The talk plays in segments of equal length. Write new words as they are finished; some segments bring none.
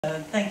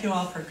Thank you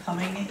all for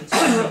coming. It's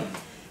really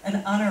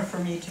an honor for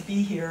me to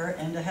be here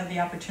and to have the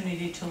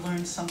opportunity to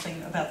learn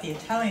something about the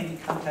Italian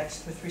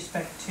context with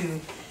respect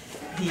to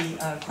the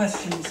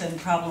questions and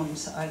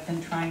problems I've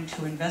been trying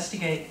to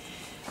investigate.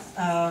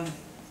 I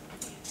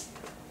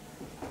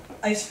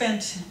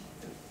spent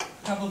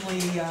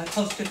probably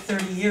close to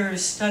 30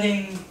 years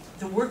studying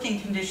the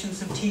working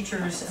conditions of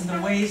teachers and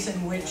the ways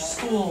in which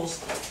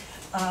schools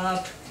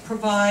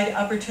provide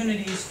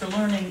opportunities for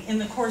learning in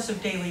the course of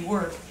daily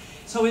work.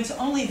 So it's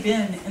only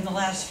been in the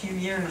last few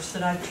years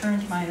that I've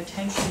turned my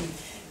attention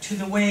to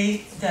the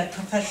way that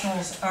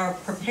professionals are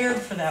prepared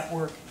for that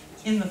work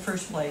in the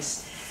first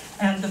place.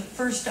 And the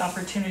first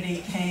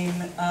opportunity came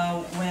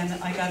when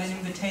I got an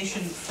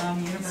invitation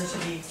from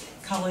University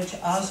College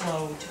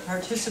Oslo to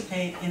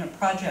participate in a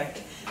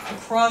project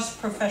across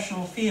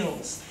professional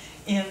fields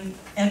in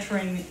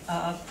entering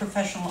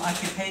professional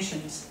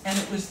occupations. And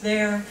it was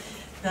there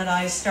that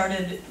I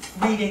started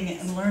reading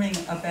and learning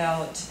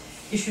about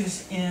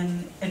issues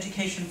in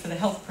education for the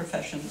health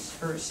professions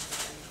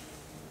first.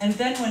 And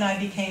then when I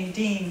became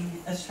dean,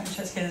 as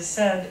Francesca has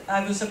said,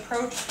 I was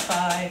approached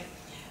by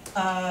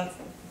a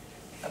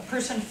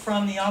person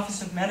from the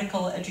Office of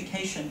Medical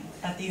Education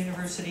at the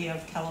University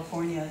of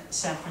California,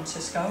 San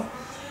Francisco,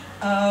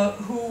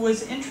 who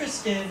was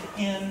interested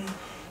in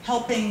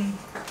helping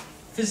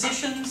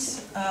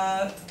physicians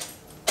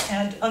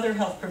and other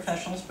health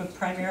professionals, but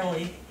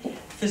primarily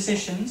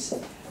physicians,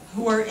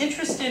 who are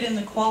interested in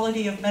the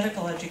quality of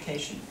medical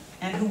education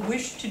and who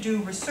wish to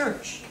do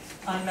research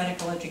on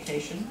medical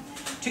education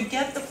to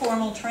get the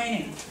formal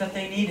training that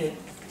they needed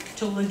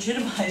to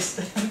legitimize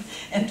them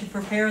and to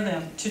prepare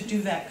them to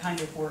do that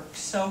kind of work.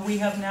 So we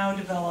have now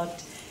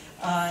developed,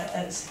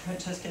 as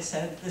Francesca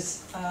said,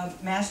 this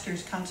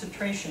master's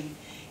concentration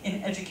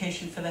in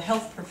education for the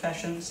health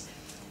professions.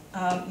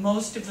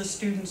 Most of the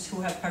students who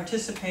have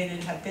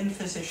participated have been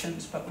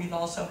physicians, but we've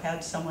also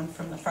had someone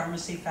from the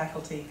pharmacy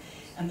faculty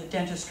and the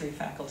dentistry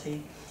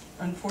faculty.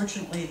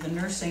 Unfortunately, the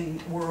nursing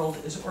world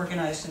is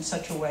organized in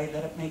such a way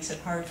that it makes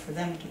it hard for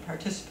them to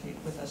participate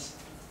with us.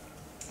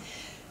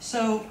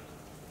 So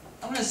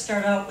I'm going to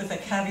start out with a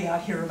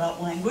caveat here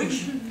about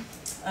language.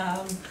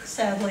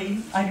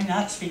 Sadly, I do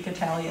not speak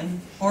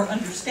Italian or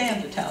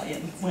understand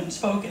Italian when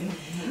spoken.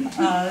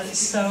 And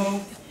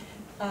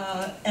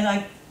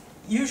I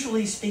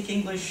usually speak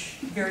English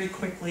very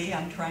quickly.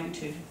 I'm trying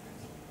to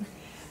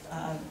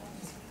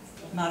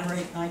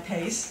moderate my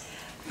pace.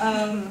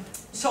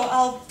 So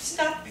I'll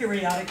stop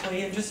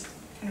periodically and just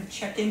kind of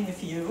check in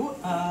with you,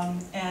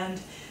 and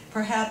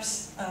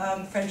perhaps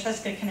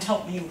Francesca can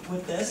help me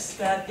with this,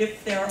 that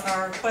if there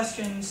are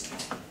questions,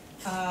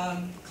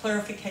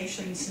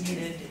 clarifications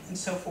needed, and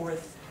so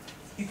forth,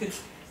 you could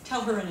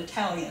tell her in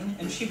Italian,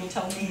 and she will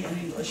tell me in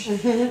English,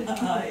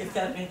 if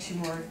that makes you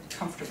more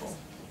comfortable.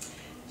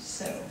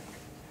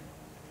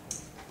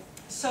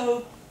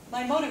 So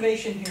my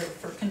motivation here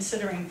for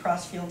considering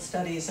cross-field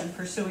studies and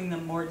pursuing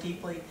them more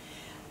deeply,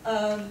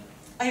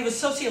 I have a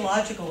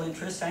sociological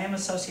interest. I am a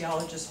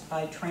sociologist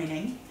by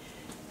training.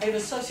 I have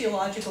a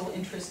sociological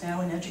interest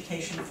now in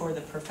education for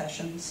the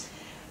professions,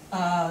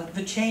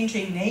 the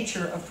changing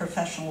nature of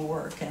professional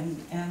work and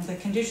the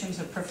conditions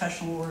of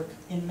professional work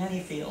in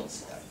many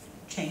fields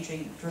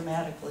changing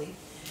dramatically,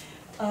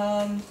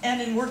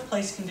 and in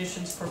workplace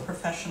conditions for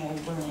professional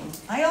learning.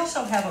 I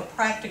also have a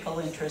practical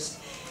interest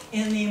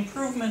in the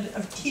improvement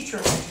of teacher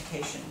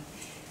education.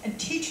 And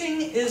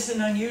teaching is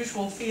an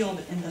unusual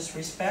field in this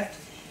respect,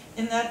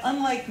 in that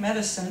unlike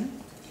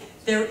medicine,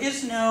 there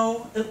is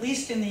no, at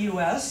least in the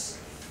US,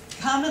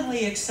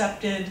 commonly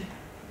accepted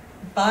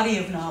body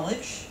of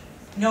knowledge,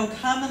 no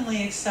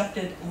commonly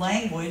accepted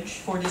language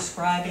for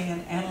describing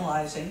and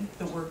analyzing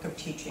the work of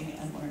teaching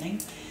and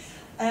learning.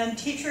 And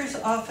teachers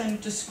often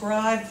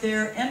describe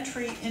their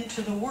entry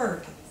into the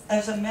work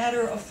as a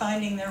matter of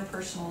finding their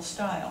personal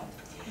style.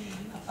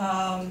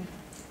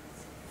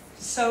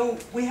 So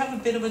we have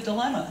a bit of a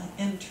dilemma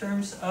in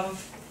terms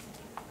of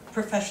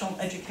professional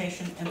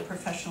education and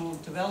professional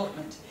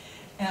development.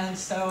 And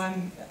so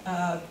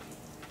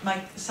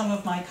some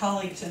of my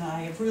colleagues and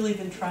I have really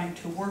been trying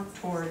to work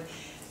toward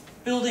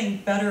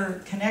building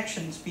better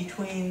connections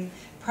between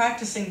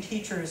practicing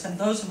teachers and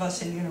those of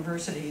us in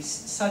universities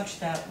such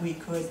that we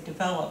could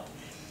develop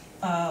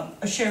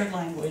a shared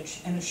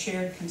language and a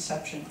shared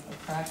conception of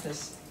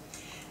practice.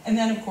 And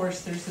then, of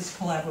course, there's this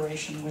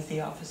collaboration with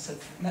the Office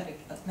of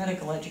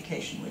Medical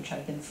Education, which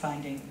I've been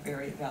finding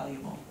very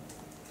valuable.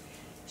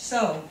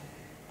 So,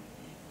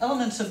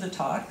 elements of the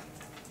talk.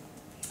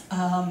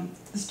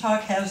 This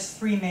talk has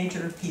three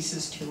major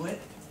pieces to it.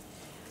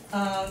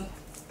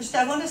 First,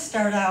 I want to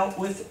start out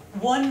with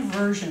one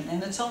version,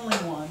 and it's only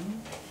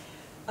one,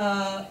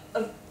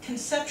 of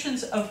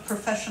conceptions of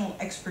professional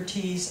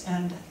expertise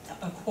and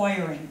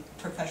acquiring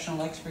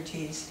professional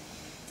expertise.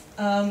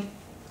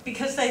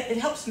 Because it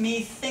helps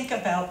me think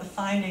about the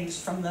findings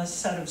from the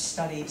set of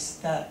studies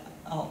that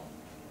I'll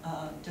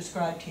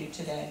describe to you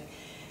today.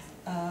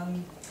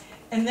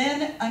 And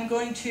then I'm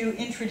going to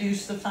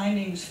introduce the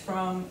findings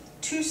from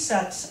two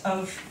sets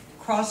of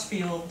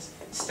cross-field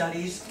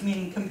studies,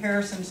 meaning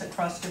comparisons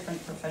across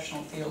different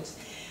professional fields.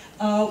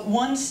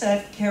 One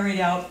set carried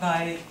out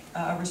by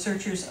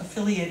researchers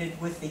affiliated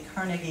with the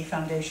Carnegie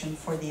Foundation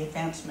for the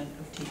Advancement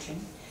of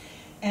Teaching,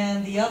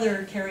 and the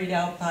other carried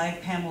out by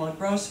Pamela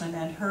Grossman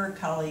and her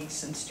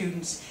colleagues and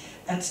students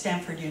at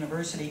Stanford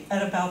University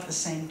at about the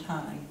same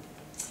time.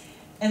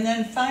 And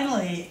then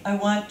finally, I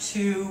want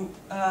to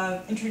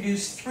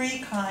introduce three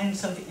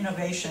kinds of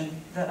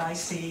innovation that I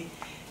see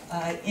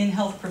in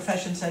health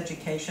professions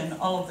education,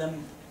 all of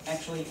them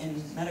actually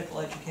in medical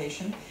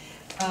education.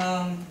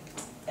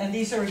 And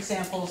these are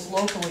examples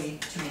locally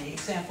to me,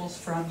 examples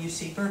from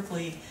UC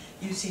Berkeley,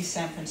 UC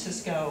San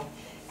Francisco,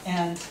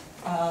 and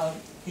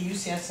the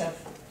UCSF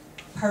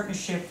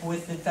partnership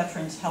with the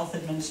Veterans Health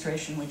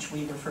Administration, which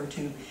we refer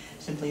to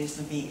simply as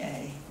the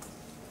VA.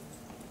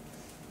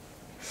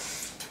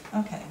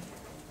 Okay,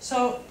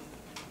 so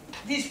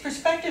these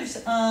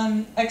perspectives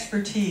on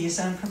expertise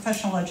and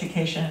professional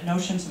education and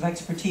notions of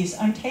expertise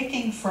I'm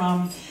taking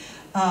from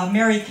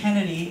Mary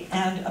Kennedy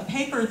and a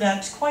paper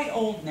that's quite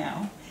old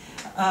now,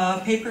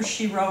 a paper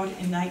she wrote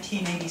in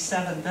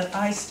 1987 that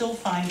I still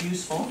find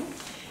useful.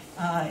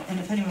 And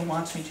if anyone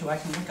wants me to, I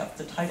can look up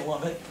the title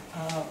of it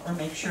or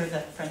make sure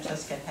that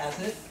Francesca has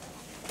it.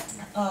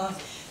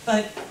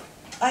 But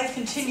I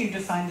continue to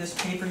find this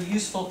paper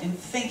useful in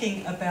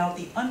thinking about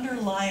the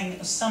underlying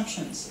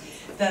assumptions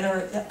that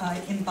are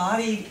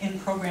embodied in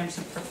programs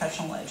of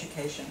professional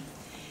education.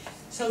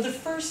 So the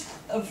first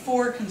of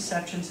four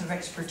conceptions of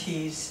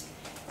expertise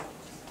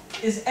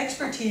is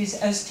expertise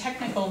as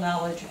technical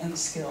knowledge and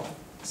skill.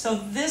 So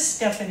this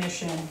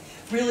definition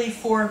really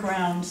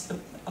foregrounds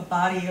a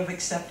body of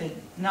accepted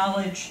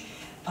knowledge.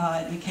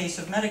 In the case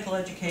of medical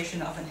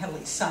education, often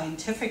heavily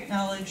scientific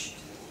knowledge,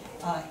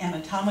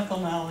 anatomical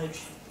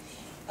knowledge.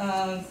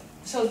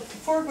 So it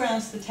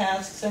foregrounds the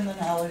tasks and the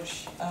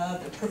knowledge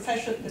that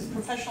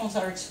professionals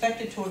are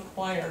expected to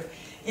acquire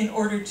in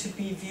order to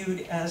be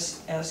viewed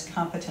as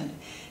competent.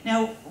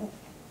 Now,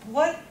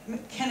 what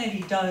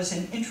Kennedy does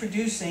in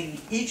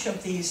introducing each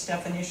of these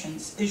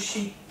definitions is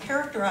she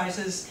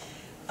characterizes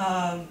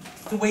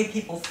the way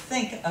people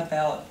think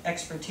about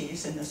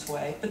expertise in this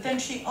way, but then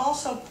she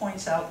also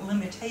points out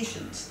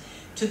limitations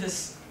to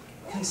this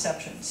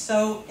conception.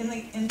 So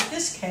in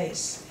this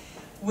case,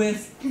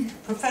 with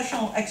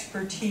professional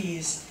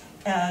expertise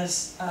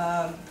as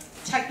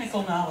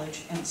technical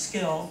knowledge and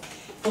skill,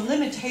 the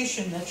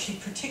limitation that she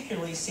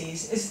particularly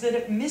sees is that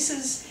it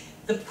misses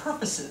the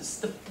purposes,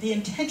 the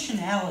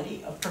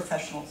intentionality of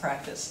professional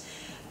practice,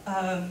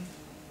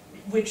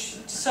 which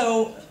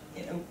so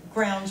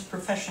grounds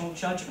professional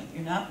judgment.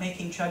 You're not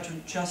making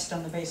judgment just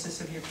on the basis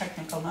of your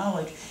technical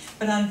knowledge,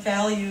 but on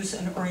values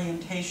and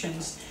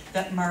orientations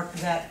that mark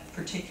that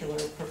particular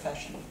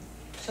profession.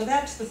 So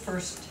that's the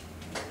first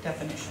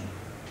definition.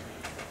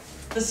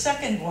 The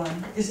second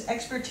one is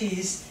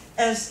expertise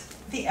as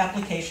the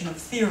application of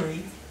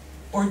theory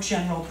or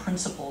general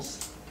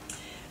principles.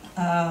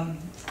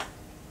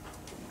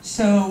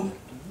 So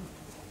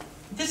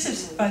this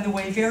is, by the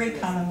way, very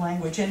common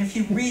language, and if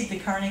you read the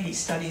Carnegie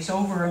studies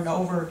over and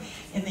over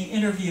in the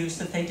interviews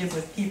that they did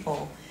with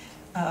people,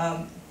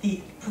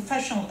 the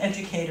professional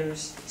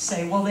educators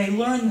say, well, they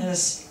learn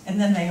this and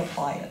then they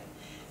apply it.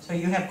 So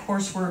you have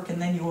coursework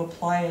and then you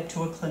apply it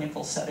to a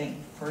clinical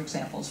setting, for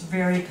example. It's a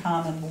very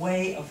common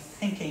way of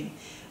thinking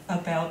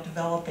about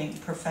developing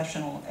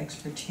professional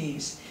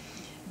expertise.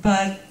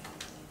 But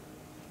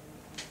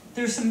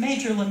there's some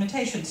major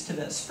limitations to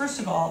this. First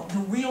of all, the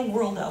real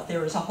world out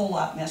there is a whole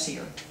lot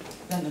messier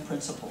than the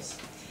principles.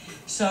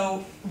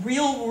 So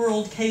real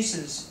world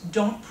cases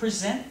don't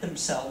present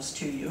themselves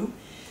to you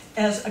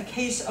as a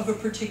case of a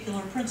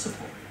particular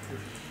principle.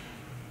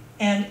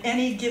 And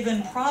any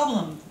given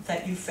problem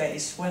that you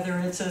face, whether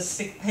it's a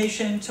sick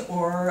patient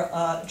or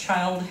a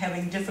child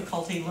having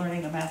difficulty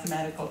learning a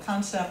mathematical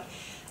concept,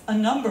 a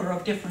number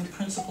of different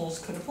principles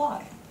could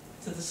apply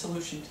to the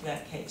solution to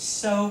that case.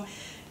 So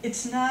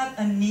it's not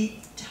a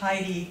neat,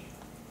 tidy,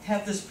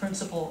 have this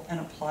principle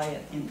and apply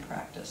it in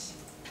practice.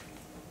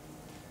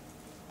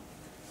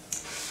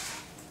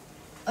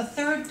 A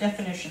third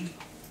definition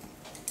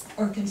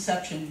or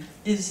conception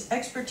is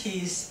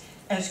expertise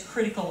as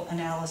critical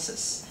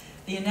analysis,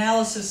 the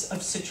analysis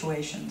of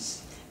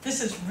situations.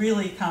 This is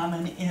really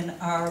common in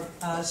our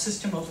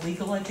system of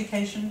legal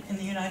education in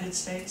the United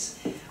States,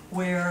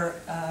 where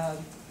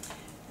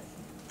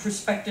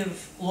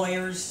prospective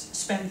lawyers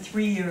spend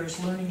 3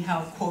 years learning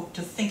how, quote,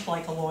 to think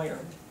like a lawyer,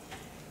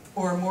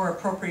 or more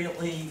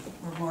appropriately,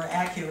 or more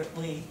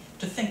accurately,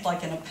 to think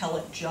like an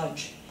appellate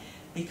judge,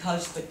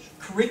 because the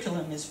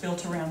curriculum is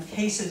built around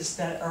cases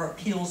that are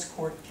appeals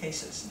court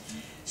cases.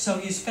 So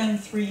you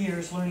spend 3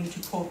 years learning to,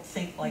 quote,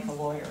 think like a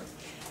lawyer.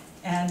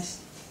 And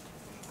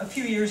a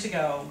few years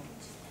ago,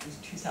 it was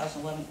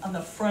 2011, on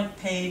the front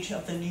page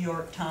of the New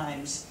York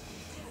Times,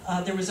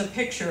 there was a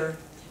picture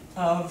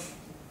of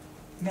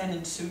men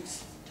in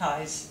suits,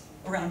 ties,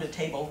 around a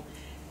table,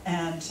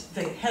 and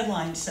the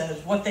headline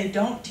says, what they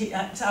don't teach,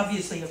 it's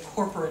obviously a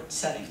corporate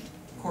setting,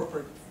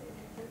 corporate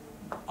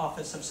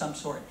office of some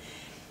sort,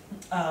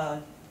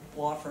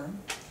 law firm,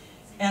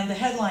 And the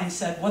headline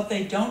said, "What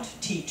they don't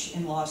teach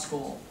in law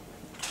school,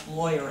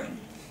 lawyering,"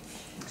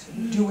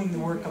 doing the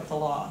work of the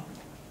law.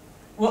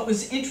 What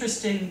was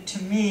interesting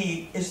to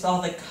me is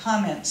all the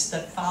comments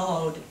that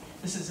followed.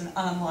 This is an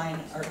online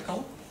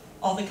article.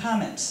 All the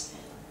comments.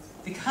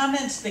 The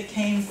comments that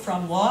came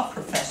from law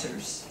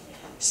professors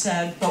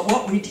said, "But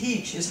what we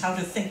teach is how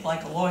to think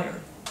like a lawyer."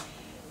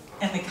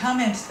 And the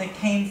comments that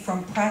came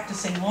from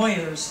practicing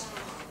lawyers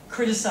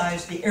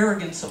criticized the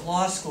arrogance of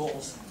law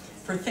schools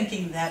for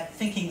thinking that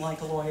thinking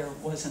like a lawyer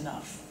was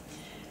enough.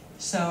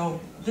 So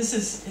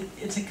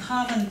it's a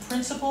common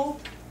principle,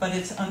 but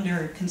it's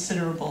under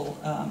considerable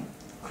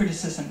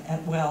criticism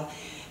as well.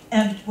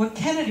 And what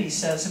Kennedy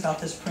says about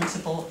this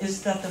principle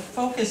is that the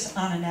focus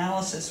on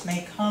analysis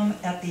may come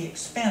at the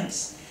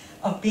expense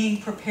of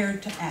being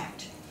prepared to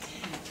act.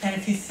 And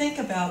if you think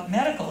about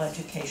medical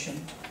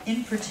education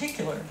in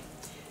particular,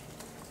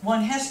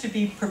 one has to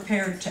be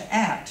prepared to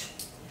act,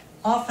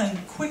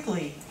 often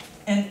quickly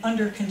and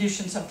under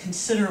conditions of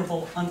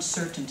considerable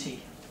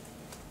uncertainty.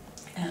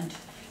 And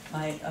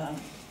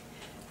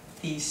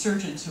the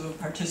surgeons who have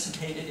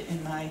participated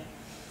in my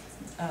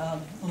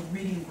little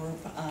reading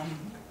group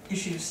on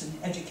issues in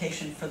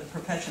education for the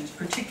professions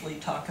particularly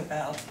talk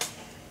about,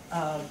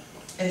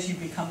 as you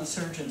become a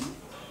surgeon,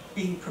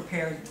 being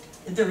prepared.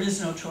 There is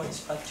no choice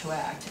but to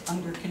act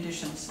under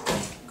conditions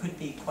that could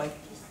be quite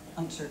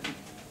uncertain.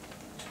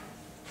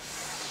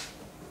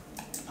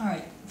 All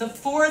right, the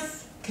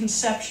fourth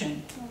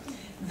conception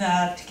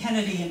that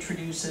Kennedy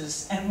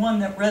introduces, and one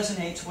that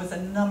resonates with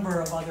a number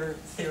of other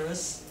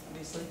theorists,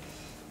 obviously,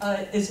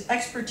 is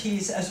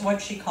expertise as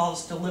what she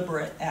calls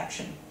deliberate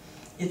action.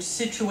 It's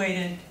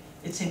situated,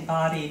 it's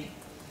embodied.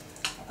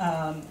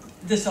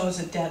 This owes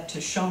a debt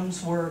to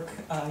Schoen's work.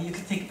 You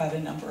can think about a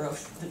number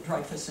of the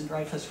Dreyfus and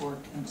Dreyfus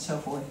work and so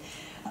forth.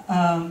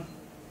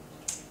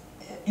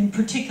 In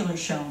particular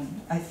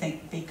Schoen, I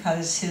think,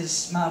 because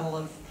his model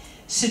of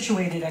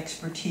situated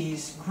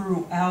expertise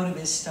grew out of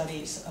his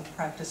studies of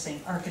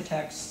practicing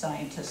architects,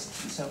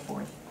 scientists, and so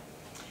forth.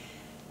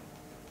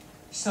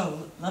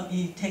 So let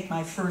me take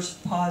my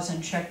first pause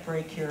and check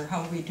break here.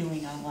 How are we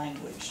doing on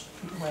language?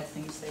 People have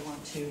things they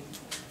want to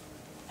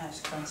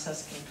ask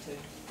Francesca to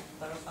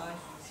clarify?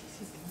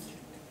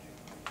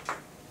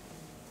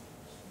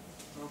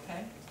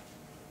 Okay?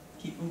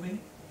 Keep moving?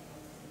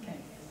 Okay.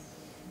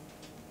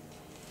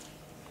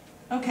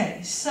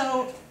 Okay,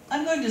 so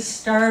I'm going to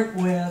start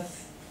with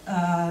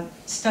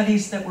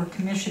studies that were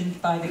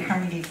commissioned by the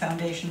Carnegie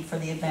Foundation for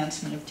the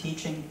Advancement of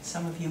Teaching.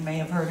 Some of you may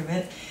have heard of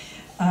it.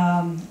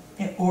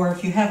 Or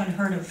if you haven't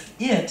heard of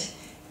it,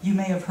 you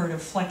may have heard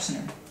of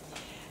Flexner.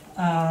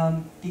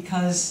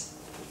 Because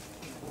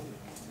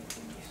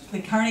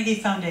the Carnegie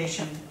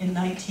Foundation in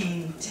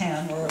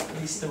 1910, or at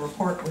least the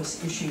report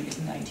was issued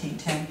in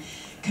 1910,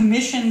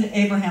 commissioned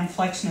Abraham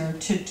Flexner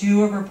to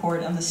do a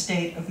report on the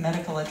state of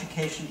medical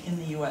education in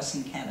the US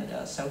and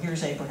Canada. So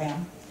here's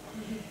Abraham,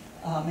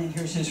 and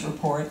here's his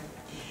report.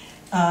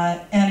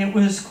 And it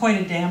was quite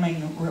a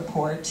damning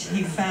report.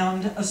 He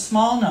found a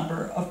small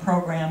number of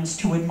programs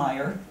to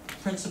admire,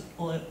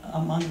 principally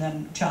among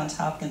them Johns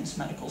Hopkins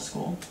Medical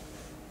School.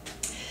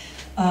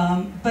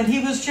 But he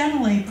was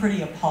generally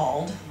pretty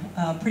appalled,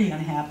 pretty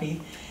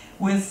unhappy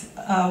with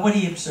what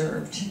he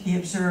observed. He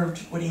observed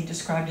what he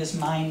described as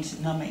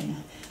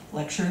mind-numbing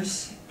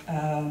lectures,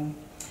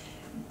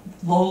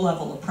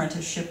 low-level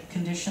apprenticeship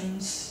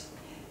conditions,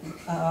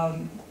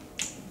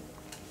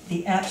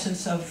 the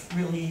absence of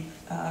really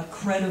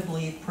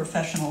credibly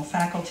professional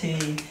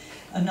faculty,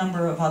 a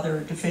number of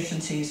other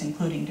deficiencies,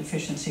 including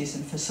deficiencies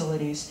in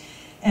facilities.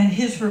 And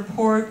his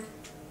report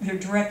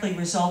directly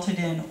resulted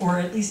in, or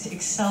at least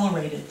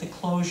accelerated, the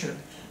closure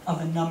of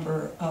a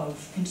number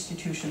of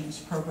institutions,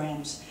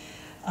 programs,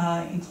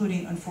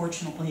 including,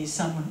 unfortunately,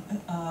 some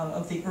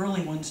of the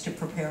early ones to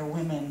prepare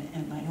women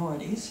and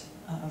minorities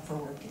for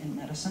work in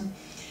medicine.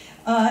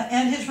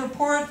 And his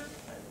report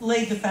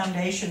laid the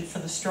foundation for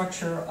the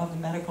structure of a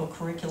medical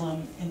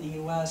curriculum in the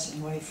US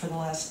anyway for the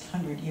last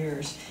 100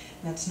 years.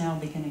 And that's now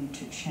beginning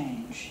to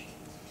change.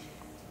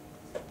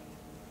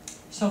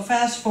 So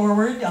fast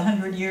forward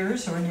 100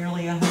 years, or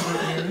nearly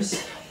 100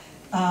 years,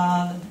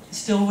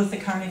 still with the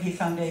Carnegie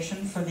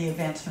Foundation for the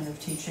Advancement of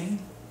Teaching.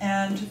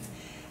 And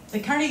the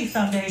Carnegie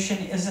Foundation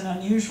is an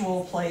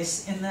unusual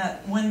place in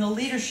that when the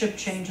leadership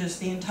changes,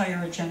 the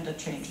entire agenda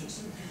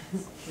changes.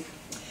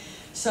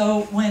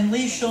 So when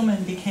Lee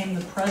Shulman became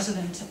the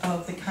president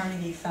of the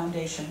Carnegie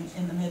Foundation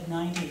in the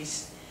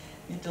mid-90s,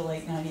 mid to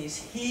late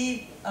 90s,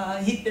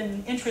 he'd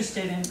been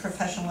interested in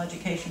professional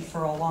education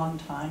for a long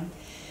time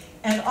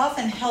and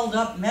often held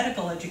up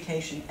medical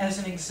education as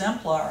an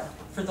exemplar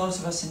for those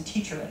of us in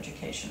teacher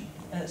education,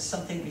 as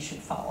something we should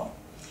follow.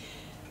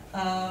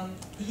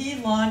 He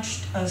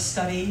launched a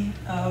study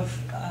of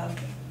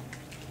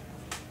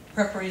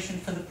preparation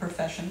for the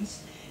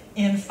professions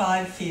in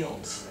 5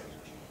 fields.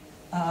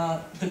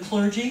 The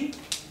clergy,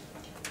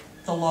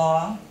 the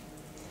law,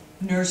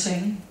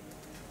 nursing,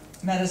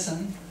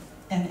 medicine,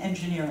 and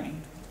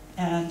engineering.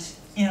 And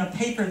in a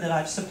paper that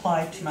I've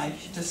supplied to my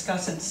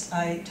discussants,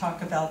 I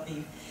talk about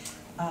the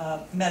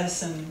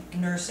medicine,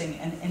 nursing,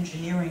 and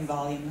engineering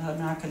volume. I'm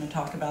not going to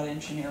talk about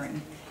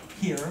engineering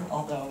here,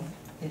 although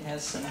it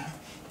has some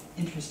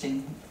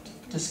interesting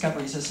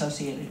discoveries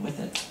associated with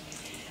it.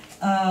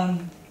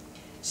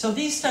 So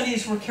these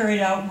studies were carried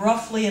out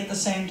roughly at the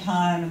same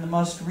time, and the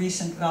most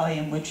recent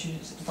volume, which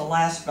is the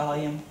last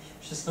volume,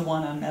 which is the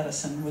one on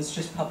medicine, was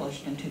just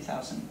published in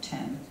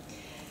 2010.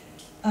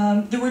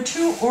 There were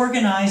two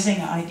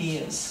organizing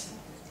ideas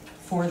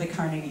for the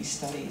Carnegie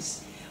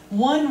studies.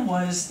 One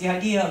was the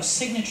idea of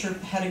signature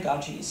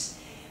pedagogies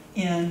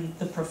in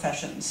the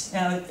professions.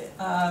 Now,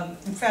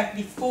 in fact,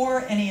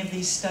 before any of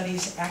these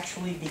studies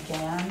actually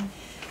began,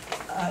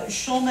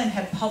 Schulman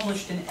had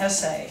published an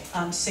essay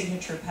on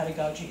signature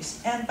pedagogies,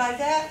 and by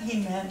that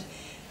he meant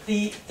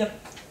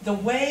the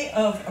way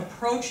of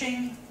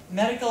approaching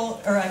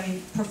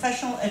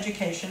professional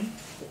education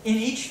in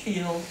each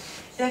field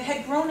that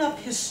had grown up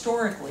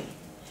historically.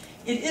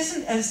 It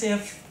isn't as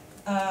if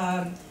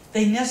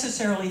they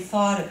necessarily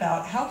thought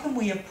about how can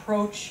we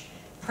approach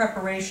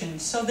preparation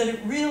so that it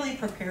really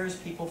prepares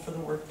people for the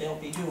work they'll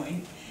be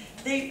doing.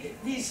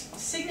 These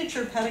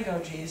signature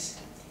pedagogies,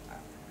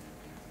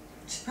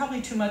 it's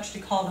probably too much to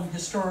call them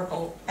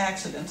historical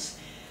accidents,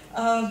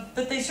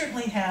 but they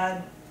certainly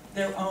had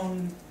their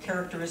own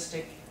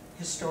characteristic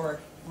historic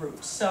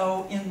roots.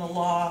 So in the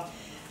law,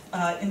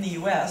 in the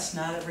US,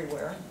 not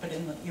everywhere, but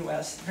in the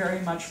US,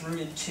 very much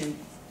rooted to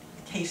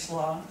case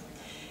law.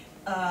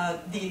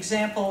 The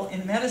example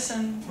in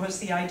medicine was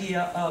the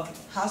idea of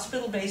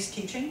hospital-based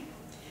teaching,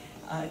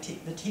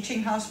 the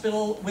teaching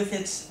hospital with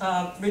its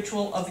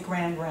ritual of the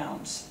grand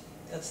rounds.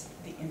 That's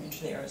the image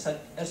there, as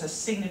a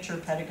signature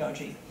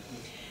pedagogy.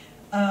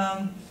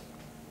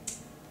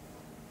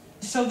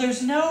 So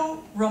there's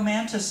no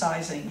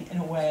romanticizing, in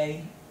a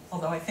way,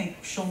 although I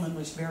think Schulman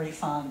was very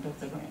fond of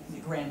the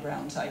grand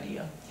rounds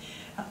idea.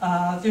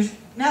 There's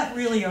not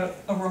really a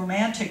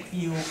romantic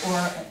view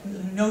or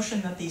the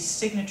notion that these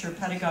signature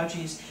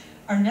pedagogies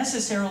are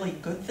necessarily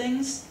good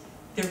things.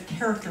 They're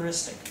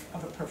characteristic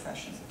of a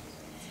profession.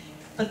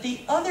 But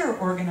the other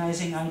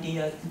organizing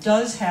idea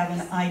does have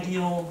an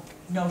ideal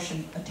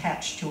notion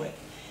attached to it.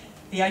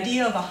 The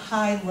idea of a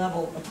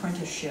high-level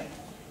apprenticeship.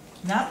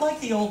 Not like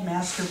the old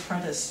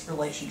master-apprentice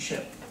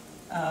relationship,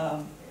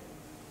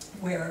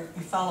 where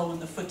you follow in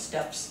the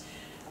footsteps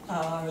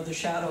or the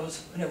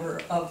shadows, whatever,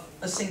 of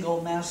a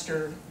single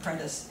master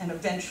apprentice, and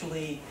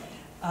eventually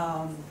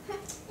are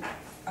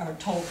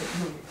told that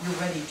you're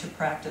ready to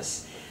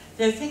practice.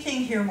 They're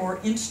thinking here more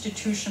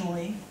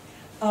institutionally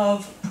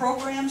of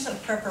programs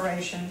of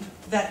preparation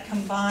that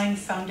combine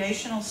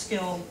foundational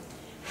skill,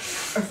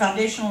 or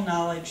foundational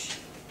knowledge,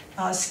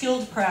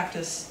 skilled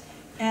practice,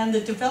 and the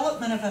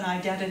development of an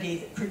identity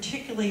that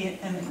particularly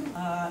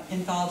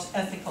involves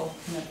ethical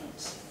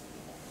commitments.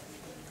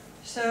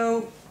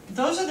 So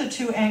those are the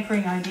two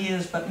anchoring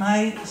ideas, but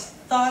my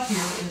thought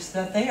here is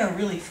that they are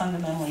really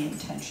fundamentally in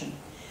tension,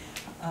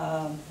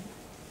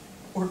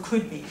 or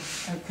could be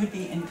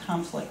in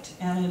conflict.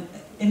 And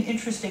an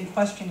interesting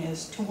question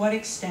is, to what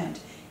extent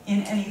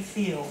in any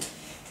field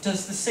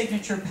does the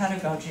signature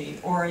pedagogy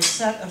or a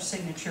set of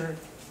signature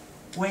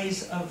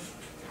ways of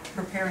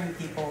preparing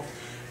people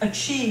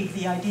achieve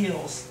the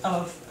ideals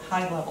of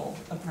high-level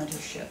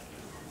apprenticeship?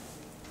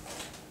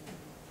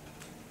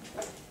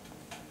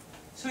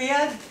 So we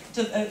add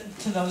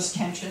to those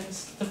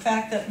tensions the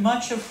fact that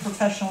much of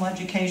professional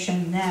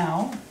education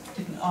now,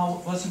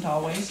 wasn't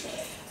always,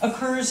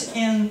 occurs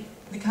in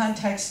the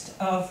context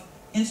of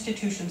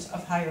institutions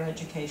of higher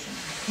education,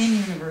 in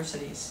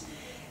universities.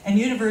 And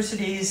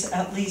universities,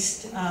 at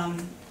least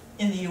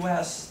in the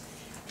US,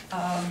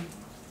 are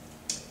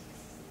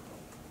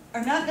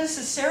not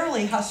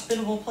necessarily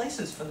hospitable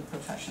places for the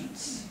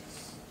professions,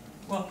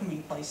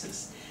 welcoming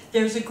places.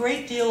 There's a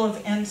great deal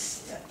of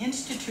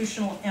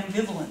institutional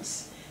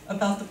ambivalence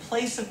about the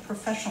place of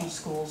professional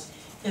schools,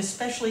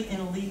 especially in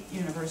elite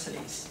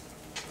universities.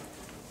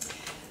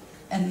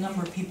 And a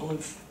number of people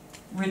have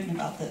written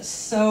about this.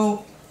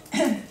 So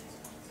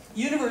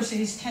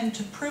universities tend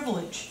to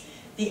privilege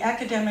the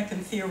academic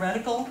and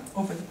theoretical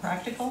over the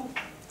practical.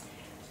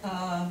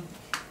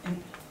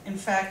 In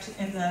fact,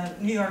 in the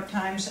New York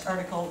Times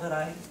article that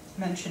I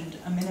mentioned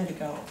a minute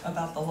ago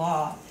about the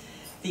law,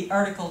 the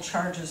article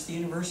charges the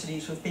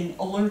universities with being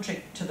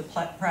allergic to the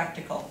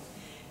practical.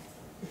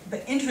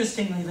 But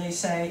interestingly, they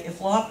say if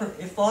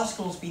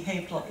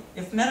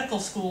medical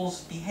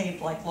schools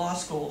behaved like law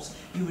schools,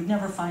 you would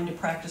never find a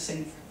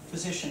practicing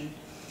physician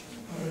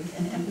or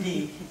an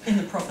MD in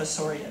the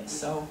professoriate.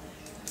 So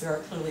there are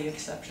clearly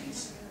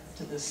exceptions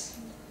to this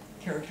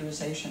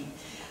characterization.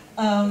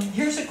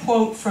 Here's a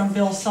quote from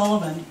Bill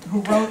Sullivan,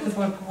 who wrote the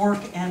book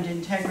Work and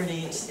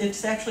Integrity.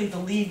 It's actually the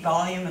lead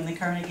volume in the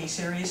Carnegie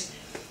series.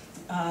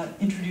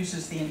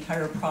 Introduces the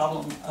entire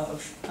problem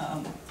of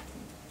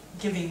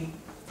giving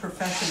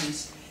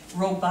professions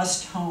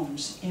robust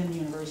homes in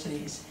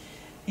universities.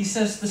 He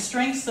says, the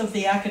strengths of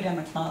the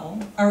academic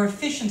model are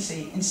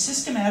efficiency in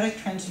systematic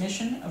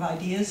transmission of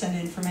ideas and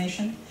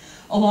information,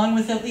 along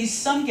with at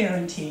least some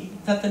guarantee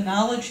that the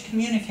knowledge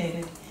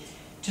communicated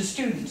to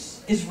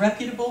students is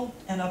reputable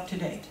and up to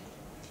date.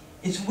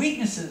 Its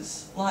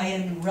weaknesses lie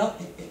in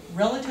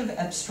relative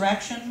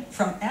abstraction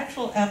from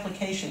actual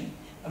application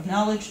of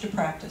knowledge to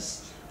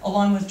practice,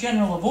 along with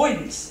general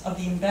avoidance of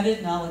the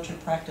embedded knowledge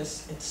of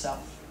practice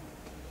itself.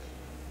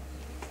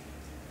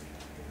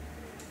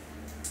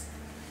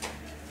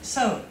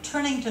 So,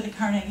 turning to the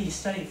Carnegie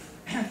study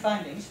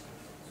findings,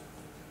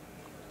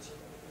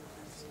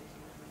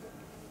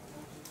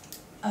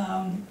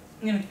 I'm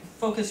going to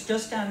focus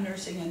just on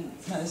nursing and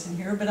medicine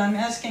here, but I'm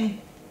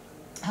asking,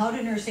 how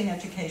do nursing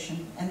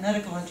education and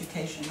medical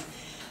education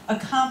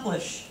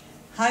accomplish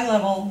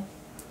high-level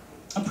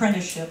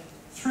apprenticeship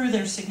through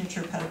their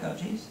signature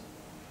pedagogies?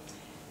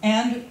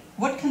 And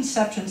what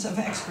conceptions of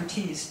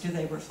expertise do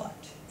they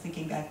reflect?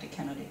 Thinking back to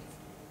Kennedy.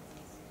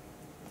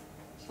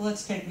 So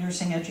let's take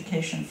nursing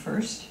education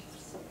first.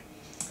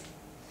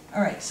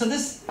 All right, so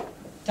this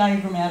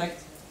diagrammatic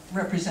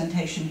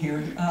representation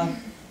here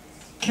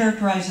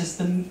characterizes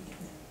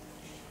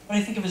what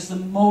I think of as the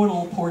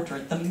modal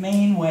portrait, the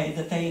main way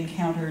that they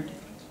encountered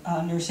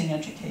nursing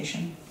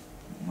education.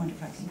 I wonder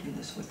if I can do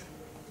this with...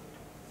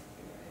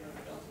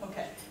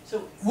 Okay, so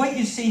what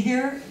you see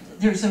here,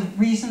 there's a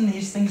reason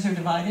these things are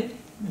divided.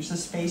 There's a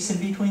space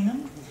in between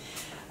them.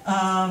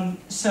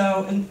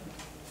 And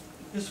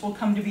this will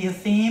come to be a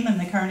theme in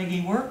the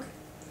Carnegie work.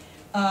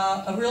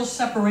 A real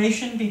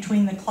separation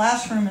between the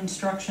classroom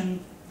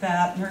instruction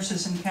that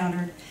nurses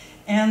encountered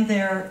and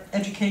their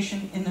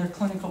education in their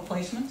clinical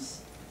placements.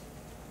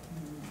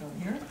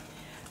 Here.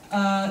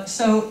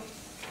 So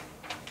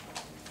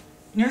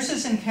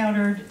nurses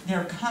encountered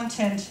their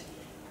content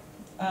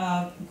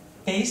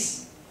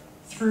base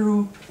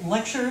through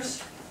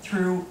lectures,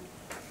 through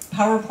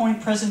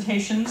PowerPoint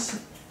presentations,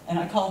 and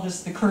I call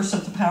this the curse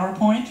of the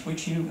PowerPoint,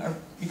 which you are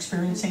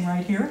experiencing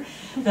right here,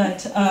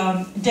 that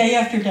day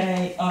after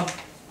day of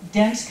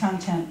dense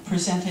content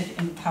presented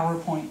in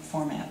PowerPoint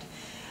format.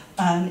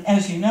 And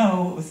as you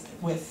know,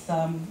 with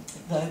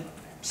the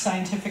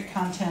scientific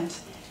content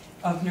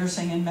of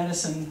nursing and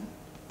medicine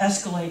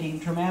escalating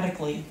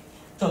dramatically,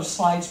 those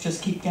slides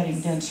just keep getting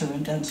denser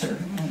and denser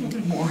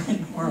and more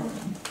of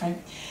them,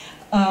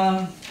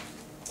 right?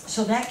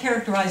 So that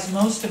characterized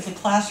most of the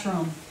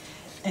classroom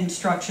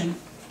instruction,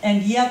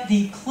 and yet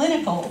the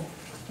clinical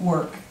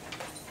work,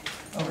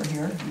 over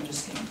here, I'm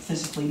just going to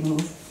physically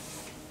move,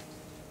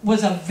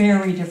 was a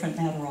very different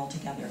matter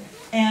altogether.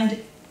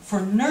 And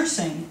for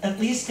nursing, at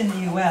least in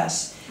the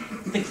US,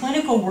 the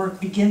clinical work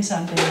begins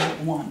on day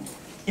one.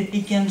 It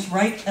begins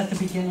right at the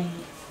beginning.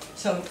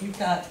 So you've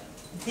got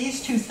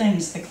these two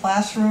things, the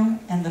classroom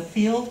and the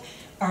field,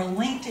 are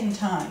linked in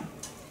time.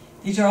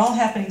 These are all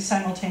happening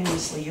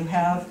simultaneously. You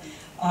have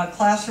a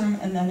classroom,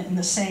 and then in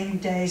the same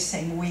day,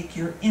 same week,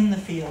 you're in the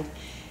field.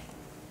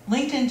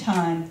 Linked in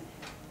time,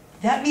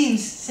 that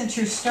means since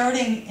you're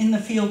starting in the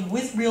field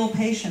with real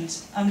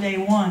patients on day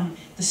one,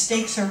 the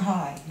stakes are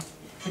high.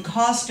 The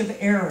cost of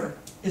error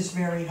is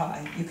very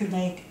high. You could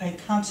make a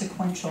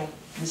consequential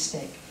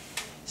mistake.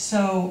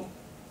 So,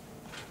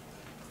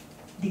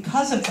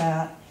 because of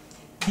that,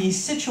 the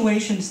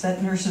situations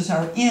that nurses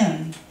are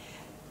in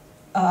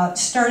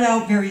start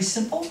out very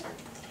simple,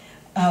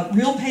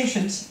 real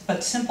patients,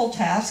 but simple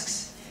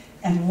tasks,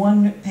 and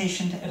one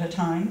patient at a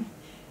time.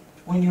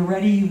 When you're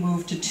ready, you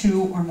move to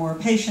 2 or more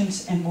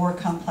patients and more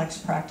complex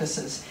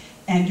practices.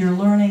 And you're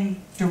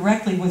learning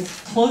directly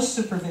with close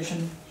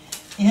supervision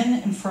in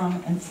and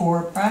from and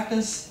for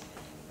practice.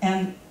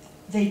 And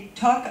they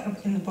talk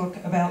in the book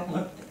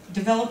about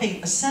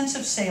developing a sense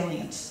of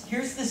salience.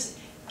 Here's this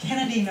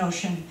Kennedy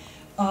notion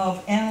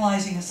of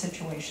analyzing a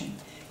situation.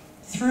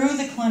 Through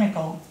the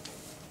clinical,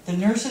 the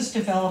nurses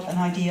develop an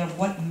idea of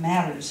what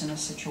matters in a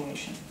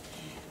situation.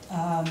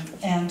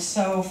 And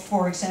so,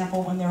 for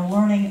example, when they're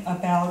learning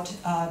about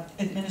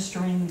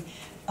administering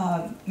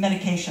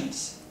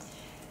medications,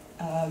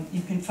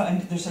 you can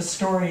find, there's a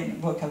story in the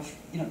book of,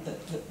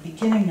 the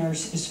beginning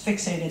nurse is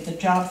fixated. The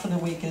job for the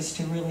week is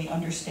to really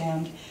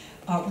understand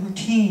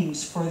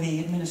routines for the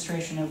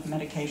administration of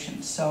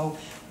medications. So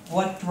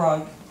what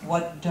drug,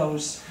 what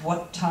dose,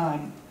 what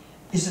time,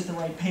 is it the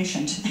right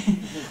patient?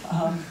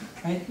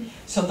 Right?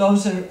 So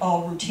those are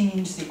all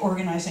routines, the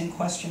organizing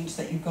questions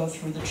that you go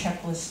through, the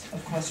checklist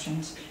of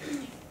questions.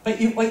 But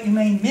what you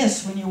may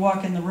miss when you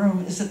walk in the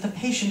room is that the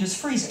patient is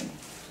freezing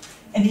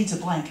and needs a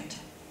blanket.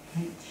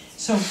 Right?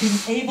 So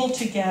being able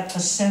to get a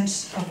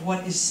sense of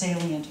what is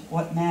salient,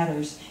 what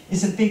matters,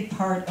 is a big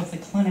part of the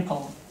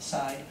clinical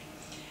side.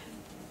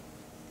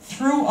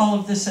 Through all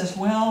of this as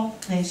well,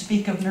 they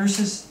speak of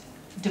nurses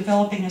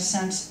developing a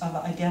sense of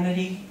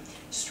identity,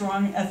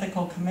 strong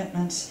ethical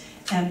commitments,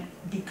 and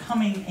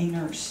becoming a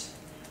nurse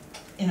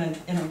in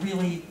a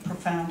really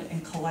profound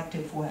and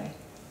collective way.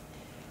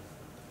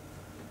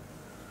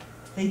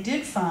 They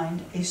did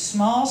find a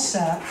small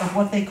set of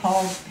what they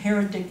called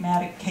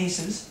paradigmatic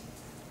cases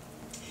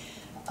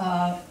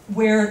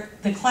where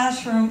the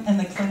classroom and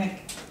the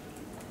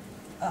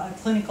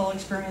clinical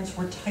experience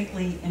were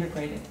tightly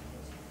integrated.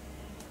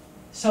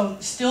 So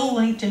still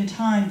linked in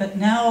time, but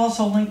now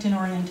also linked in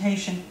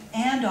orientation,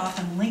 and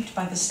often linked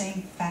by the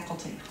same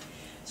faculty.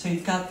 So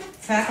you've got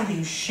faculty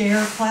who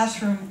share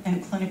classroom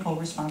and clinical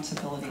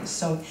responsibilities.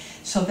 So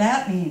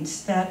that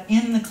means that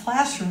in the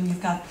classroom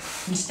you've got,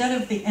 instead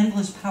of the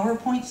endless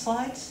PowerPoint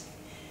slides,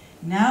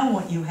 now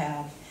what you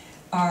have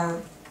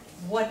are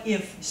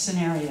what-if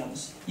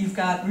scenarios. You've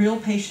got real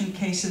patient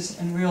cases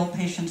and real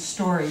patient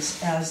stories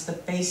as the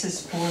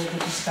basis for the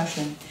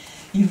discussion.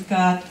 You've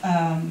got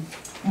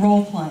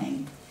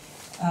role-playing.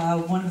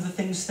 One of the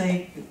things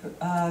they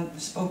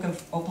spoke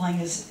of role-playing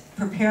is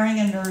preparing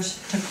a nurse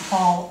to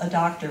call a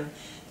doctor.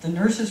 The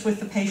nurse is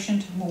with the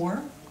patient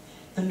more.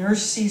 The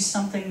nurse sees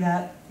something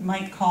that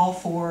might call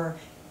for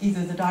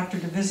either the doctor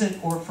to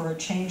visit or for a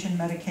change in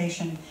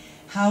medication.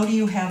 How do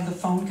you have the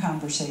phone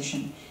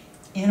conversation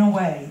in a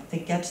way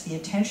that gets the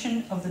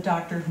attention of the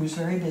doctor, who's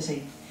very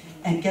busy,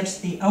 and gets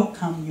the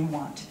outcome you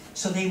want?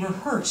 So they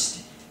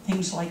rehearsed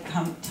things like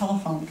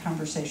telephone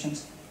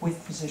conversations with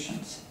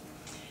physicians.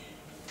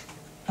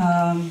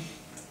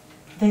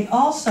 They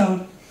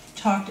also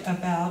talked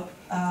about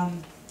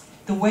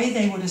the way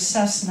they would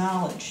assess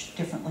knowledge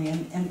differently.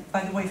 And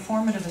by the way,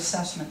 formative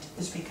assessment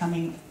is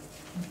becoming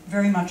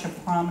very much a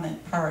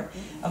prominent part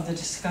of the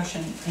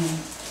discussion in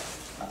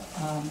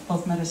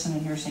both medicine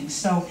and nursing.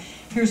 So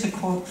here's a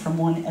quote from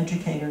one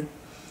educator.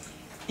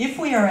 If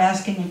we are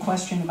asking a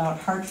question about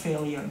heart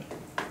failure,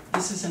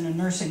 this is in a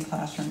nursing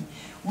classroom,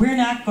 we're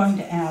not going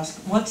to ask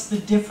what's the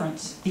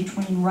difference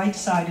between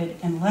right-sided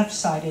and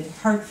left-sided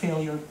heart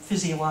failure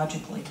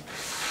physiologically.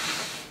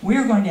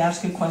 We're going to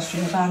ask a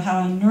question about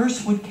how a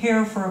nurse would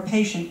care for a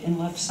patient in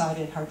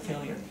left-sided heart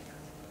failure.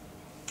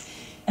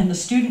 And the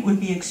student would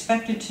be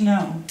expected to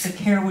know that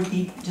care would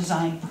be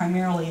designed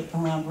primarily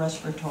around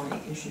respiratory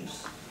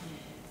issues.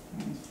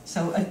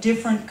 So a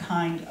different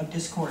kind of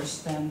discourse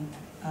than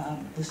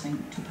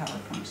listening to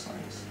PowerPoint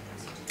slides.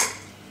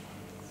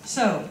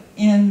 So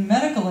in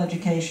medical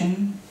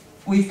education,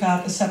 we've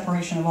got a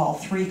separation of all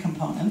three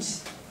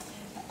components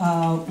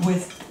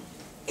with,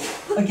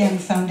 again,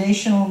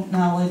 foundational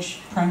knowledge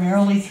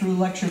primarily through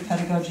lecture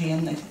pedagogy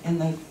in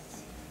the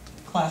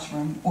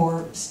classroom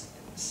or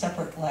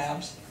separate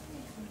labs.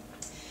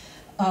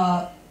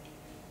 But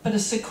a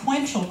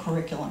sequential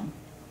curriculum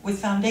with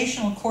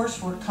foundational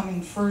coursework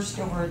coming first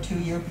over a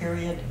 2-year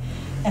period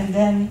and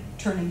then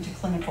turning to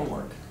clinical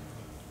work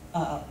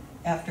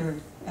after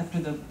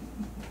the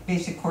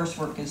basic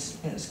coursework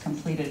is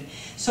completed.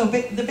 So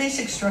the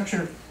basic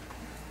structure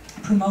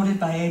promoted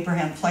by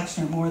Abraham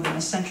Flexner more than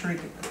a century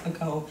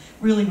ago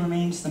really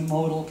remains the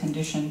modal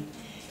condition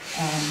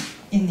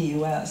in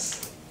the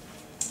US.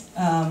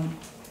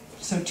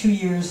 So 2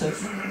 years of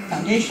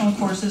foundational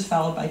courses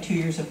followed by 2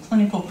 years of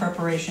clinical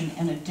preparation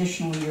and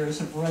additional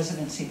years of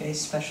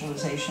residency-based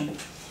specialization.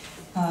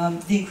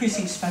 The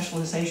increasing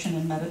specialization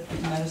in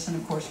medicine,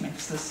 of course,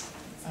 makes this,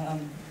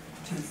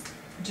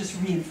 just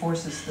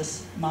reinforces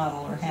this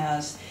model, or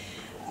has.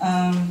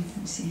 Let me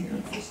see here,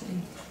 let's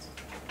see.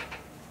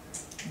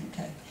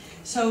 Okay,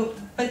 so,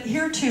 but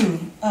here too,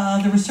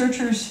 the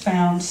researchers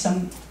found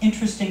some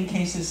interesting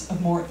cases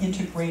of more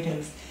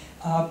integrative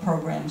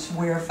programs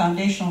where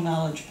foundational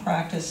knowledge,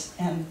 practice,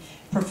 and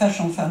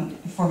professional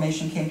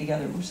formation came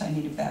together. Oops, I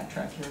need to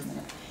backtrack here a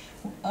minute.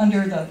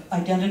 Under the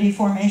identity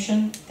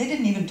formation, they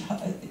didn't even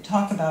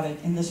talk about it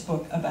in this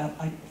book about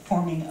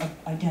forming an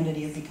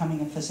identity of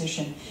becoming a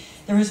physician.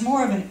 There is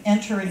more of an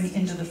entering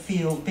into the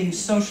field, being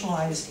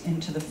socialized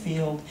into the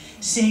field,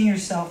 seeing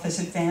yourself as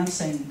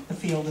advancing the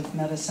field of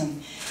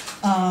medicine.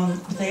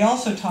 But they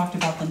also talked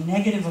about the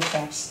negative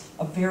effects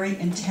of very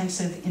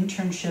intensive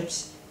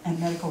internships and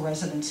medical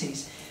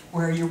residencies,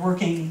 where you're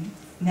working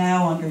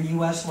now under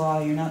US law,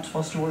 you're not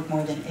supposed to work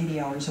more than 80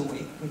 hours a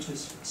week, which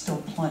is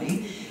still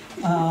plenty.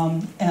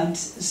 And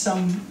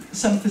some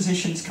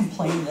physicians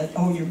complain that,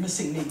 oh, you're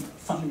missing the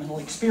fundamental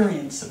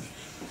experience of,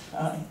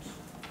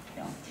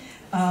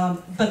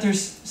 but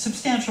there's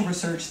substantial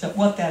research that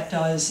what that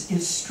does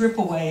is strip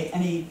away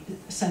any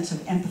sense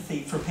of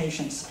empathy for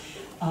patients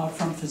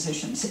from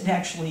physicians. It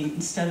actually,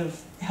 instead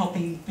of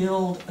helping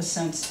build a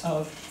sense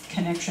of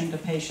connection to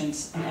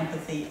patients and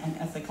empathy and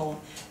ethical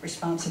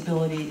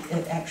responsibility,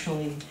 it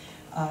actually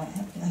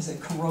has a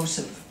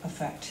corrosive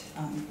effect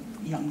on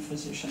young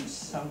physicians.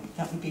 So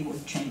that would be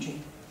worth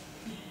changing.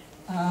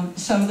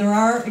 So there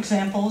are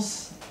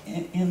examples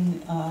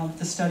in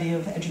the study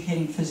of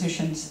educating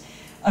physicians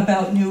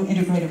about new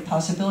integrative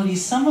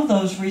possibilities. Some of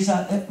those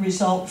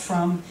result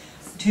from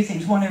two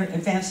things. One are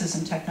advances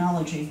in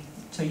technology.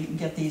 So you can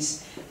get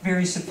these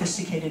very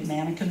sophisticated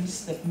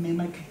mannequins that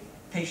mimic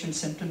patient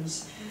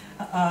symptoms.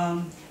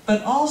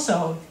 But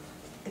also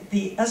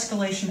the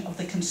escalation of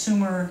the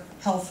consumer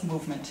health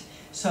movement.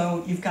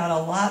 So you've got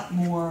a lot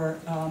more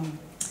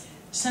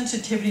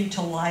sensitivity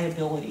to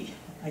liability,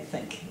 I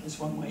think, is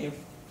one way of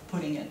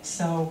putting it.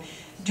 So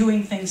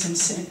doing things in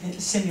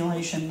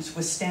simulations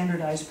with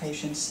standardized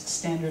patients,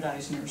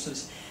 standardized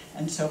nurses,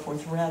 and so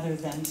forth, rather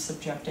than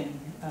subjecting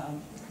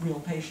real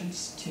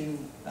patients to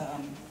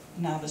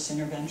novice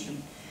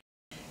intervention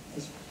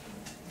is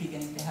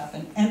beginning to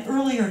happen. And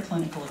earlier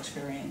clinical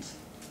experience.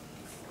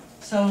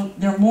 So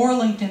they're more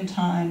linked in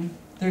time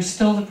There's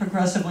still the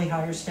progressively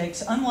higher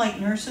stakes.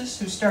 Unlike nurses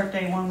who start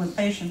day one with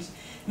patients,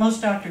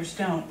 most doctors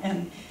don't.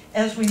 And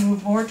as we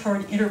move more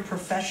toward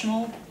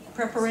interprofessional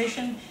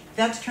preparation,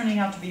 that's turning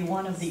out to be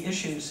one of the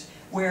issues,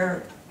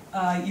 where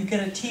you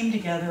get a team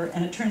together,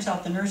 and it turns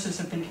out the nurses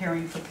have been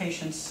caring for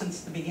patients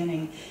since the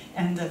beginning,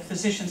 and the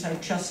physicians are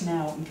just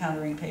now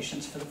encountering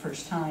patients for the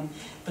first time,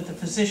 but the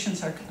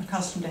physicians are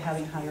accustomed to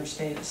having higher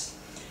status.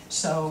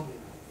 So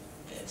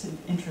it's an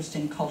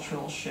interesting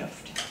cultural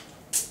shift.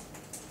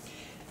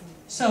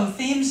 So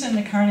themes in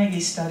the Carnegie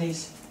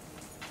studies.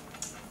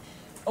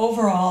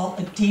 Overall,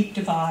 a deep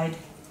divide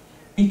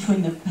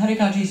between the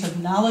pedagogies of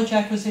knowledge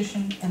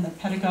acquisition and the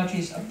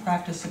pedagogies of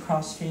practice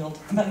across field.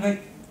 And by the way,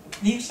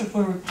 the use of the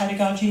word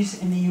pedagogies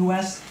in the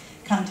US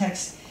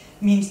context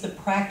means the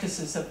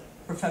practices of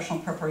professional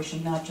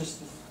preparation, not just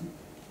the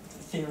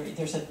theory.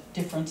 There's a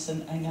difference,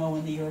 I know,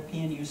 in the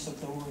European use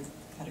of the word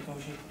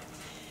pedagogy.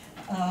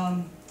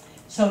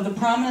 So the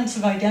prominence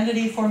of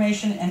identity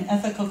formation and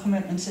ethical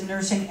commitments in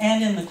nursing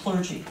and in the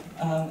clergy.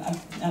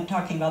 I'm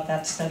talking about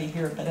that study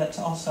here, but it's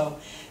also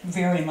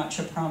very much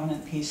a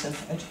prominent piece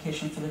of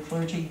education for the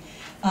clergy.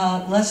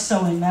 Less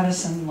so in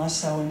medicine, less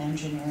so in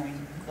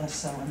engineering, less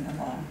so in the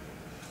law.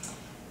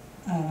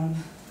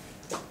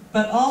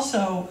 But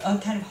also a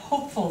kind of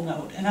hopeful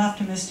note, an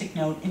optimistic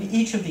note in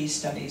each of these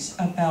studies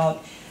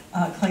about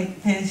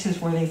places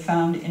where they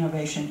found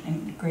innovation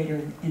and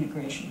greater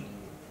integration.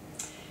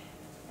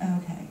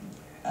 Okay.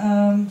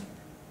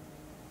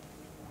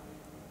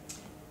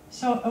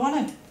 So I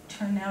want to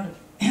turn now to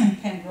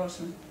Pam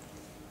Grossman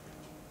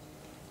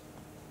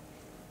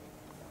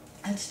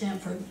at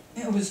Stanford.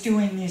 I was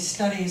doing these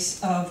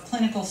studies of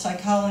clinical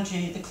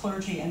psychology, the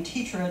clergy, and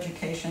teacher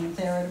education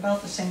there at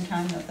about the same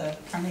time that the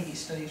Carnegie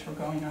studies were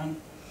going on.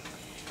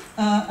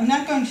 I'm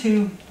not going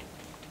to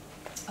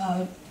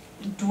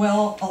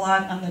dwell a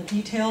lot on the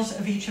details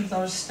of each of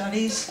those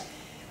studies.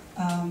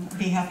 I'd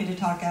be happy to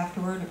talk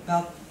afterward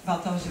about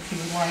those if you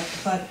would like.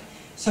 But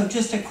so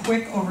just a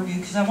quick overview,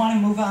 because I want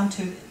to move on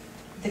to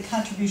the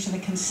contribution, the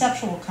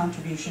conceptual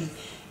contribution,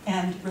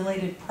 and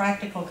related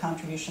practical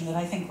contribution that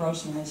I think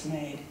Grossman has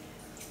made.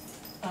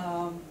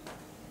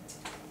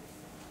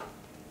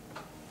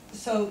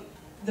 So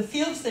the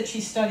fields that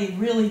she studied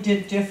really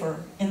did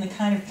differ in the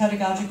kind of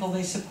pedagogical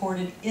they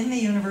supported in the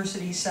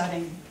university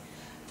setting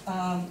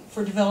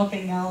for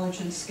developing knowledge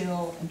and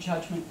skill and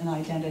judgment and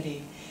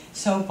identity.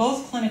 So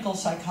both clinical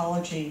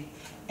psychology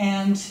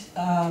and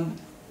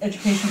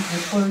education for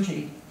the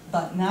clergy,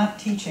 but not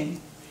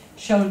teaching,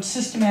 showed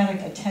systematic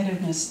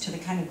attentiveness to the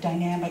kind of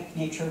dynamic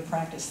nature of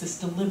practice, this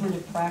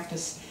deliberative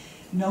practice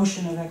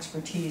notion of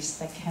expertise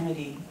that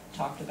Kennedy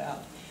talked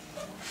about.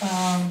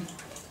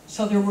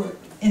 So there were,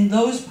 in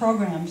those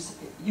programs,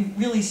 you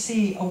really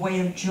see a way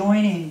of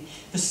joining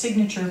the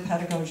signature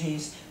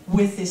pedagogies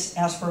with this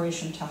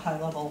aspiration to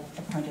high-level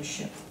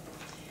apprenticeship.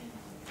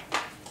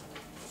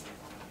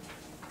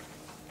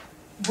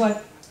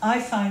 What I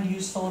find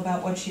useful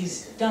about what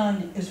she's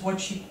done is what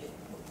she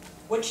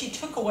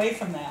took away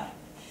from that,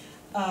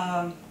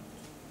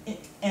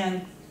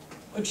 and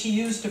what she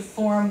used to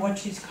form what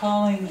she's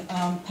calling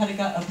a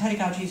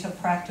pedagogies of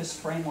practice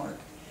framework.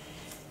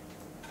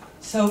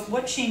 So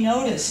what she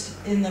noticed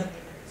in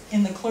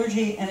the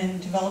clergy and in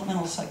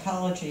developmental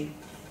psychology,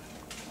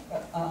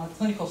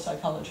 clinical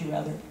psychology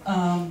rather,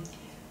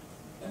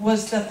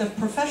 was that the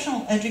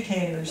professional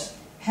educators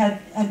had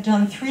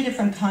done 3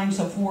 different kinds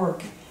of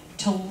work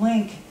to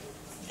link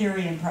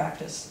theory and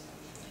practice.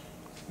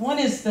 One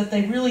is that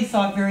they really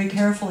thought very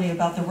carefully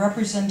about the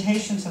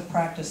representations of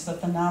practice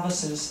that the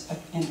novices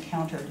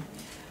encountered.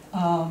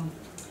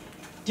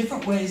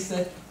 Different ways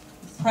that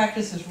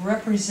practice is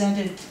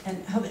represented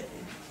and how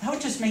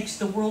it just makes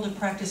the world of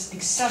practice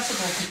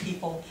accessible to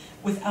people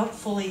without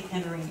fully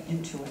entering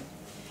into it.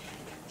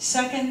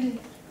 Second,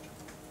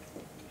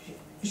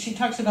 she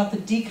talks about the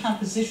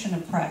decomposition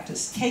of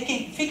practice,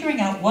 figuring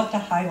out what to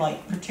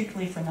highlight,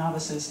 particularly for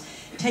novices,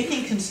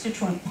 taking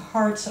constituent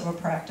parts of a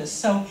practice.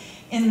 So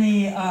in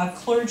the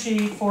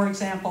clergy, for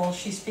example,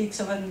 she speaks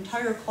of an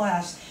entire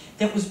class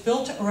that was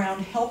built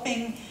around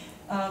helping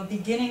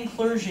beginning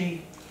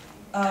clergy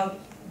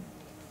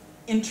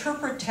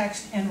interpret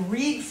text and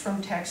read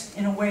from text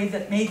in a way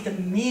that made the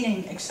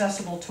meaning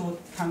accessible to a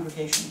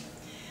congregation.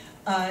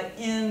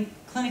 In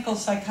clinical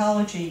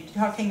psychology,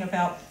 talking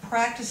about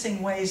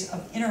practicing ways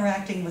of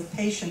interacting with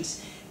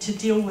patients to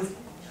deal with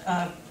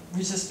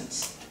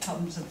resistance,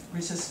 problems of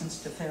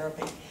resistance to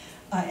therapy,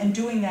 and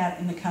doing that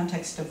in the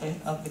context of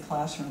the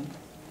classroom.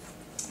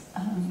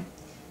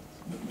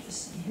 Let me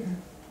just see here.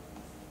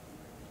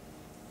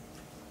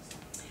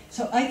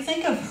 So I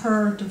think of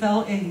her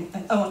developing,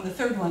 and the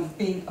third one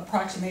being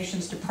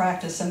approximations to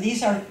practice, and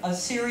these are a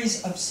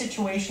series of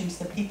situations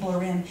that people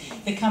are in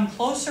that come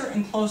closer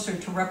and closer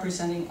to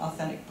representing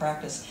authentic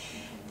practice.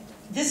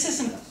 This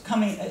isn't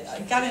coming, I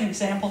got an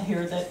example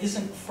here that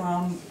isn't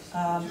from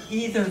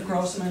either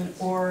Grossman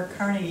or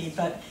Carnegie,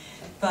 but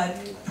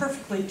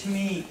perfectly to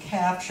me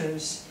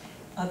captures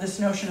this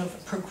notion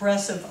of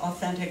progressive,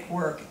 authentic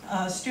work.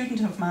 A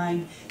student of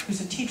mine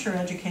who's a teacher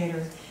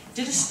educator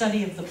did a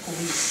study of the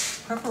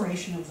police,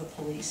 preparation of the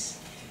police.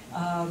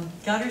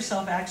 Got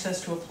herself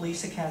access to a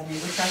police academy,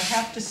 which I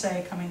have to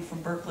say, coming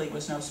from Berkeley,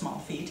 was no small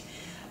feat,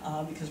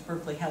 because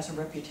Berkeley has a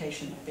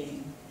reputation of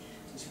being,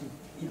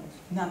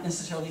 not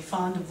necessarily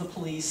fond of the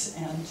police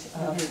and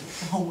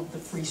the home of the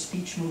free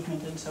speech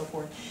movement and so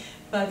forth.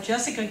 But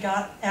Jessica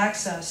got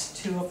access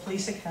to a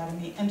police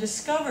academy and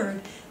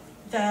discovered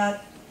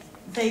that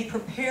they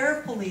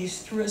prepare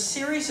police through a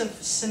series of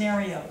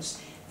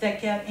scenarios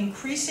that get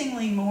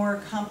increasingly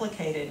more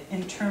complicated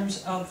in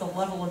terms of the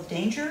level of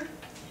danger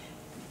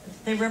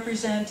they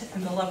represent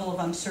and the level of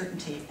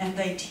uncertainty. And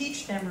they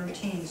teach them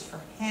routines for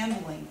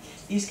handling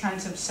these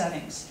kinds of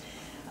settings.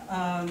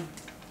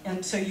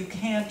 And so you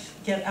can't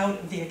get out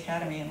of the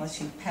academy unless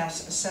you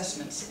pass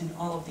assessments in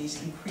all of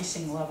these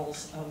increasing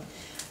levels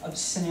of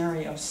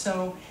scenarios.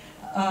 So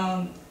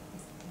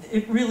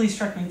it really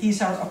struck me.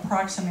 These are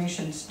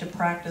approximations to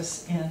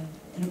practice in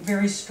a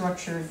very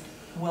structured,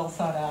 well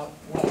thought out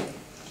way.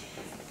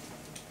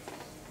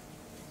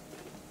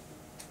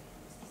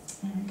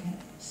 Okay,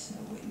 so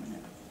wait a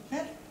minute. I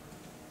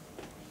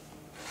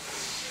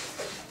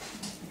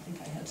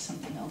think I had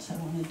something else I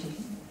wanted to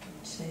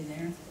say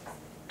there.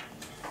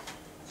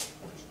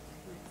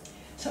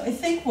 So I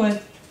think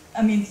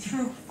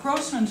through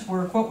Grossman's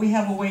work, what we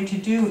have a way to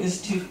do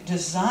is to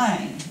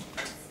design,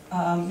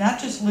 not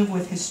just live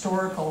with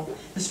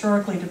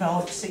historically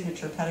developed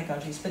signature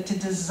pedagogies, but to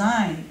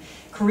design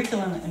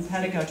curriculum and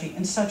pedagogy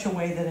in such a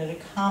way that it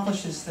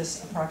accomplishes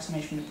this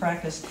approximation to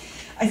practice.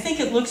 I think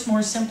it looks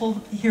more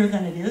simple here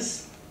than it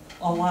is,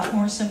 a lot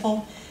more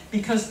simple,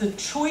 because the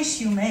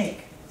choice you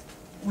make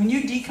when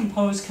you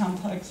decompose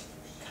complex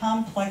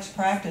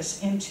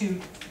practice into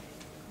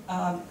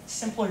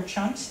simpler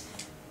chunks,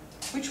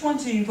 which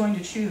ones are you going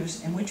to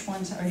choose and which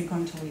ones are you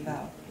going to leave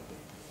out?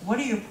 What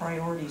are your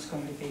priorities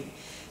going to be?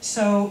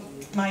 So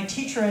my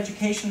teacher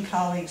education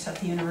colleagues at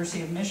the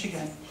University of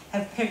Michigan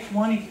have picked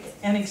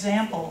an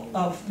example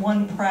of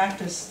one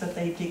practice that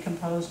they've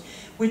decomposed,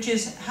 which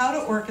is how to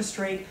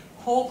orchestrate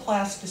whole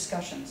class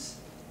discussions.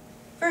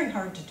 Very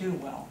hard to do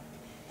well.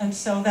 And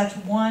so that's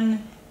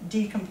one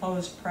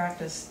decomposed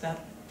practice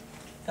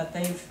that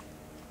they've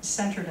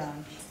centered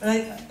on.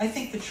 But I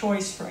think the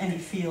choice for any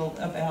field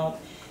about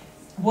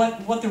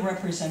what the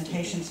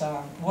representations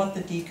are, what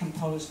the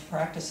decomposed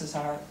practices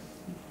are,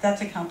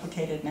 that's a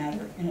complicated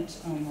matter in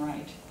its own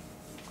right.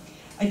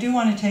 I do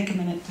want to take a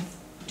minute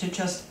to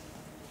just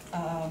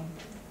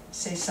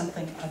say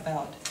something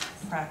about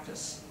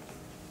practice.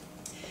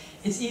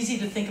 It's easy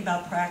to think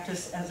about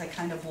practice as a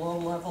kind of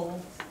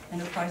low-level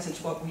enterprise.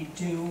 It's what we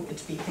do,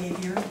 it's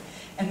behavior,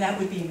 and that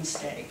would be a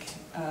mistake.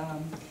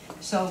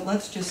 So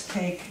let's just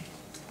take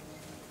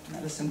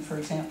medicine, for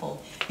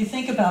example. You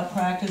think about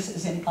practice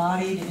as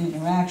embodied in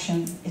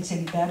interaction. It's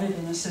embedded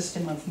in a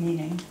system of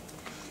meaning.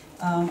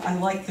 I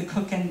like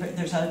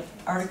there's an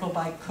article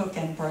by Cook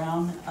and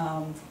Brown,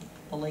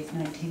 the late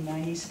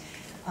 1990s,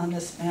 on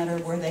this matter,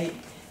 where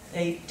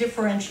they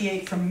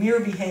differentiate from mere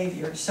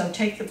behavior. So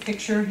take the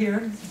picture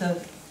here,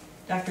 the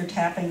doctor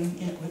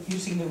tapping,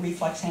 using the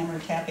reflex hammer,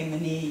 tapping the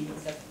knee,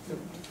 the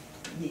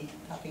knee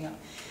popping up.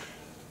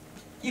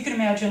 You can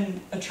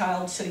imagine a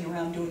child sitting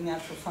around doing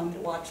that for fun to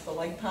watch the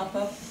light pop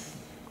up.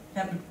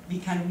 That would be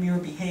kind of mere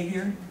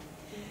behavior.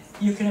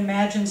 You can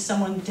imagine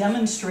someone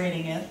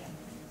demonstrating it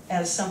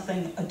as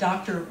something a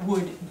doctor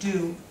would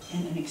do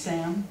in an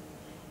exam,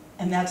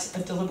 and that's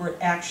a deliberate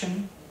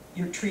action.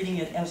 You're treating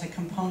it as a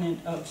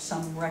component of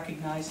some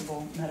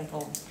recognizable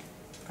medical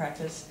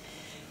practice.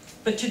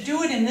 But to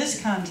do it in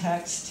this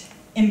context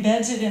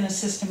embeds it in a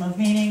system of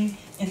meaning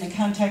in the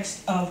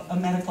context of a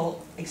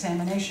medical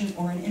examination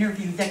or an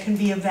interview that can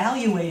be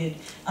evaluated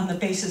on the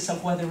basis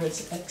of whether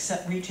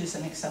it reaches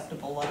an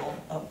acceptable level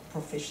of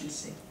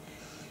proficiency.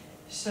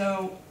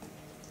 So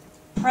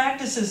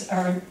practices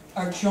are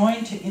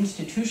joined to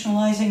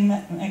institutionalizing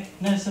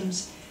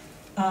mechanisms.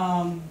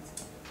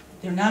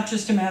 They're not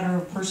just a matter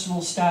of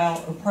personal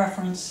style or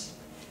preference.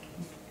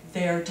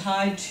 They're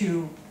tied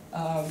to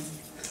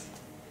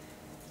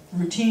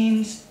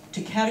routines,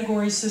 to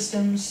category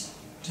systems,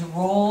 to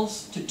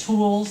roles, to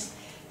tools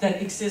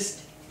that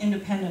exist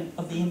independent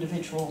of the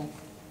individual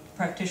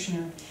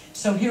practitioner.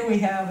 So here we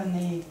have in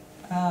the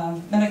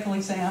medical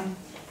exam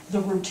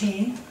the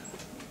routine.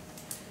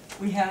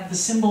 We have the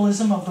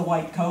symbolism of the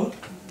white coat.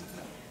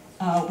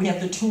 We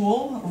have the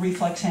tool, a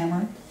reflex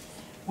hammer.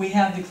 We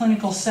have the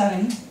clinical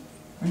setting.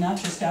 We're not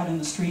just out in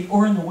the street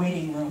or in the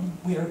waiting room.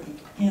 We are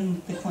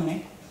in the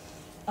clinic.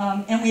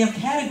 And we have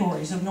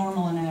categories of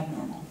normal and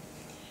abnormal.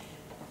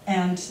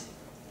 And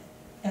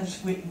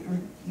as we were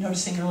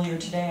noticing earlier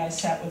today, I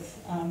sat with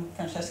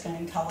Francesca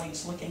and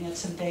colleagues looking at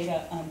some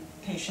data on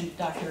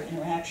patient-doctor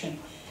interaction.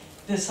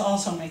 This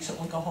also makes it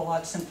look a whole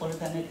lot simpler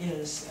than it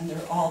is, and there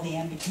are all the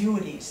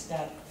ambiguities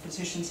that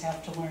physicians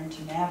have to learn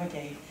to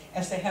navigate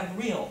as they have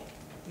real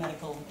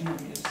medical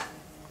interviews.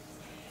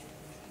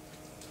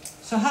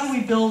 So how do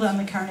we build on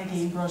the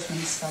Carnegie and Grossman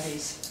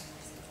studies?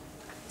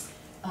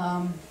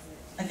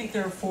 I think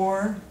there are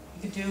 4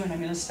 you could do, and I'm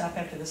going to stop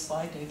after this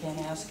slide to again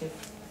ask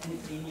if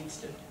anybody needs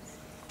to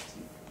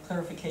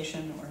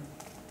clarification or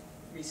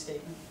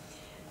restatement.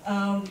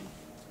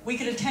 We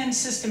could attend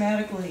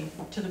systematically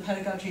to the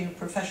pedagogy of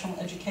professional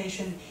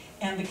education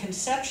and the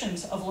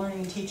conceptions of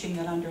learning and teaching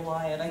that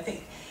underlie it. I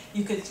think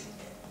you could,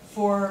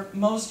 for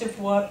most of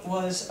what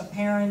was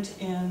apparent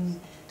in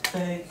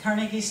the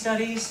Carnegie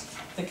studies,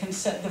 the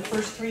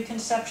first 3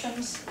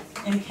 conceptions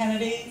in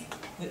Kennedy,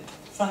 the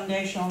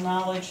foundational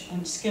knowledge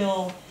and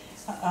skill,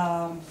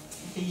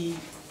 the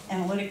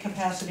analytic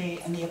capacity,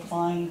 and the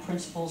applying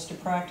principles to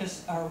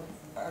practice are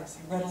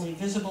readily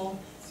visible.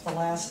 The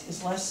last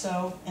is less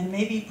so, and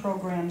maybe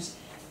programs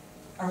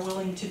are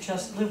willing to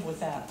just live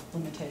with that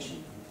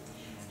limitation.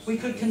 We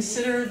could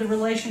consider the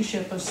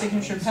relationship of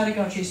signature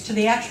pedagogies to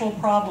the actual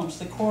problems,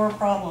 the core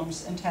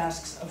problems and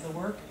tasks of the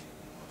work.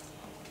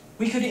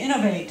 We could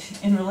innovate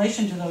in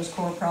relation to those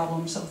core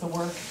problems of the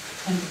work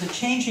and the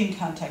changing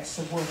contexts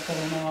of work that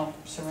are now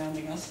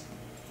surrounding us.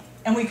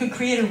 And we could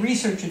create a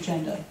research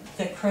agenda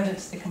that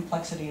credits the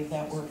complexity of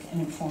that work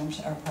and informs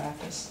our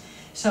practice.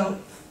 So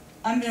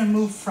I'm going to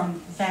move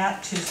from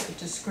that to a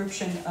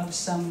description of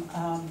some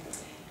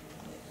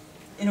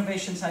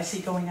innovations I see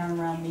going on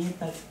around me,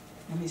 but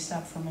let me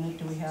stop for a minute.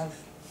 Do we have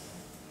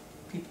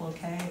people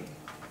okay?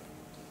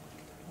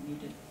 I need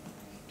to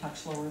talk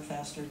slower or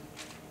faster.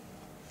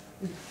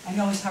 I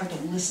know it's hard to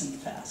listen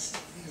fast,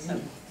 so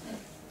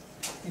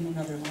in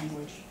another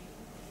language.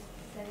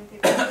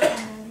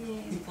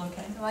 People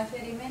okay?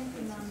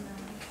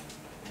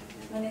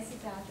 Non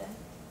esitate.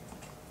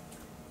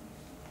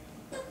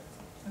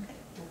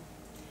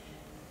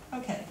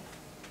 Okay,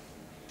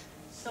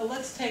 so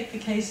let's take the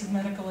case of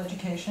medical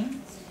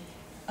education.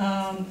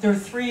 There are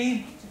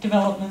 3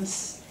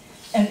 developments,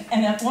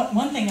 and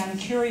one thing I'm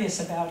curious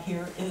about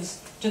here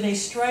is, do they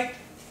strike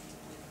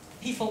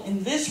people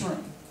in this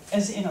room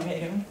as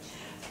innovative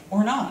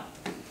or not?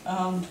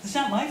 It's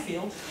not my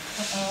field,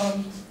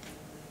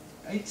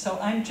 right? So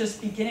I'm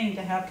just beginning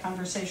to have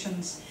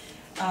conversations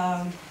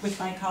with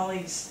my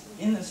colleagues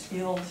in this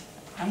field,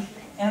 and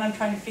I'm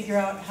trying to figure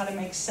out how to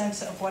make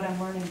sense of what I'm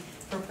learning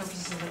for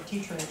purposes of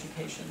teacher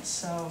education.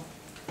 So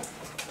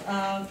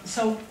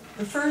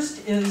the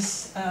first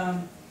is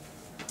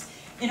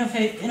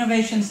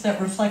innovations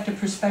that reflect a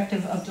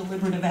perspective of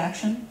deliberative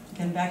action,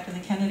 again back to the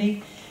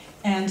Kennedy,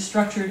 and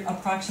structured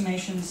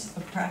approximations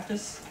of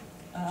practice.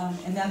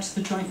 And that's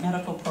the joint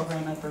medical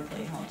program at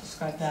Berkeley. I'll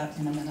describe that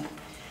in a minute.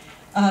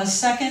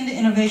 Second,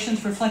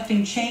 innovations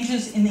reflecting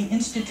changes in the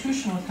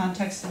institutional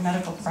context of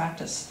medical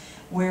practice,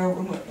 where,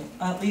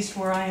 at least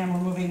where I am,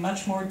 we're moving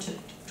much more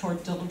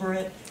toward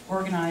deliberate,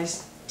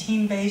 organized,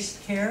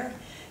 team-based care,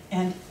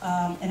 and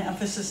an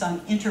emphasis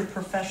on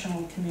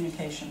interprofessional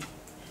communication.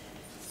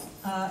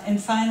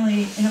 And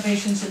finally,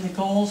 innovations in the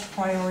goals,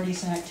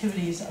 priorities, and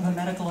activities of a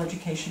medical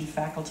education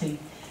faculty.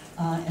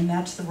 And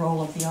that's the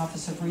role of the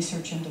Office of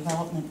Research and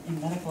Development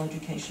in Medical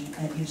Education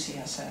at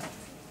UCSF.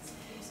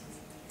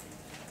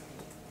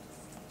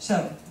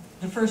 So,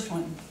 the first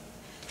one.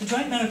 The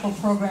joint medical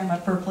program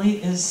at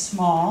Berkeley is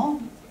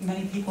small.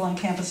 Many people on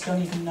campus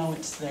don't even know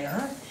it's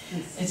there.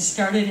 It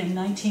started in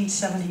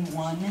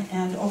 1971,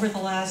 and over the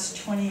last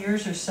 20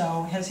 years or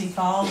so has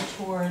evolved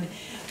toward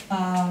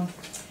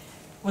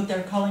what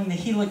they're calling the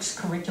Helix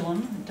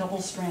curriculum, a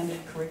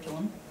double-stranded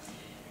curriculum,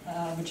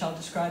 which I'll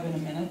describe in a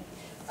minute.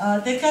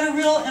 They've got a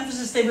real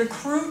emphasis. They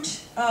recruit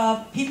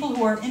people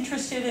who are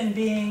interested in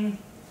being,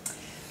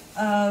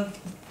 I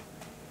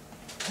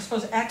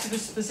suppose,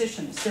 activist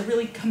physicians. They're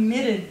really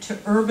committed to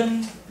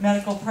urban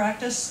medical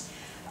practice,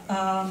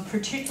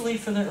 particularly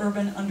for the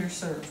urban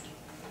underserved.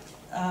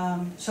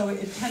 So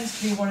it tends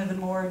to be one of the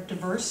more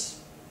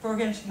diverse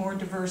programs, more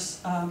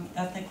diverse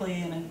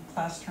ethnically and in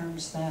class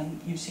terms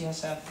than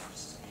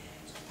UCSF's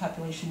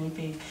population would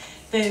be.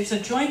 It's a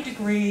joint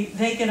degree.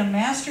 They get a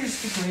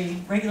master's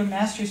degree, regular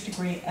master's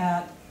degree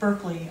at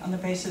Berkeley on the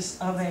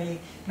basis of a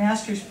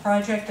master's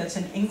project that's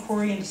an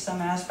inquiry into some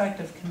aspect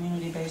of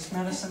community-based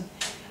medicine.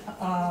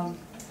 And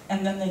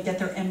then they get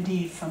their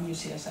MD from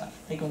UCSF.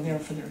 They go there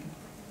for their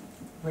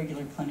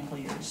regular clinical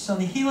years. So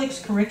the Helix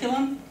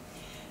curriculum,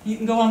 you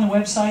can go on the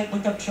website,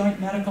 look up Joint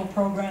Medical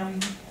Program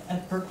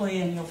at Berkeley,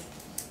 and you'll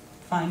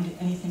find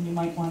anything you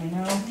might want to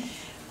know.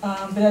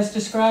 But as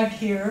described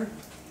here,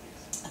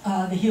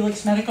 the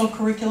Helix Medical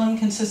Curriculum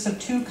consists of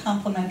 2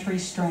 complementary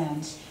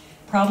strands,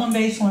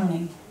 problem-based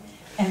learning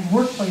and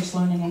workplace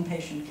learning and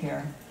patient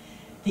care.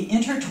 The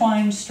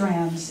intertwined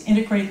strands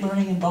integrate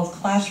learning in both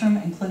classroom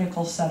and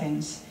clinical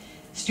settings.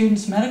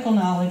 Students' medical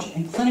knowledge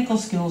and clinical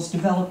skills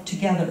develop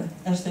together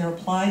as they're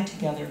applied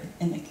together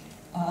in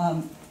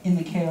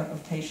the care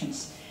of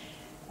patients.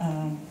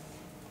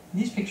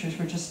 These pictures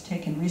were just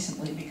taken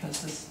recently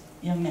because this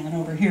young man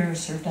over here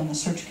served on the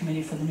search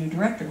committee for the new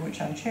director, which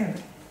I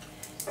chaired.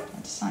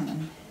 That's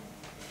Simon.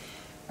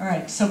 All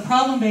right, so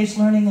problem-based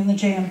learning in the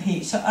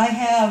JMP. So I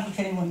have, if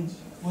anyone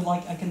would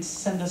like, I can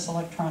send this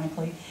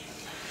electronically.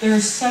 There are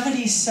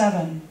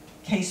 77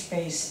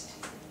 case-based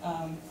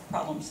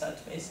problem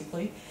sets,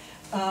 basically.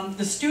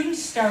 The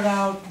students start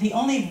out, the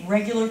only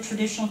regular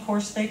traditional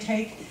course they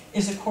take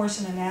is a course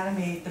in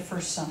anatomy the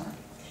first summer.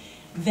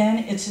 Then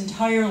it's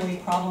entirely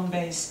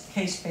problem-based,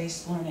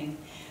 case-based learning.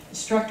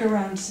 Structured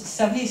around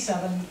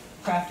 77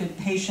 crafted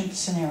patient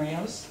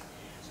scenarios.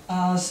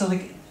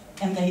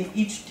 And they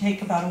each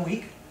take about a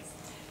week.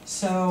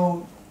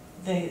 So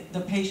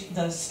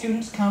the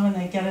students come and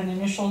they get an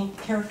initial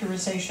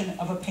characterization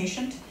of a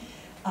patient.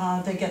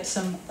 They get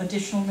some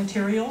additional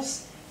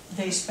materials.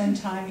 They spend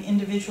time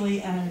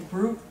individually and in a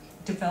group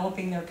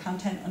developing their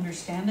content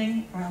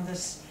understanding around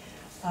this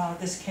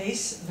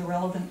case, the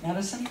relevant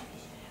medicine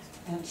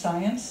and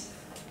science,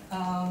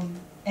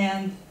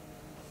 and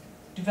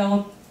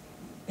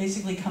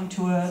basically come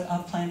to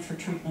a plan for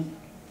treatment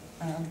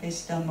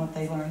based on what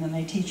they learn, and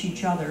they teach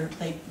each other.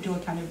 They do a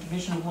kind of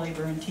division of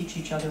labor and teach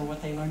each other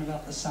what they learn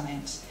about the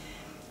science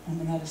and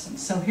the medicine.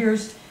 So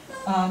here's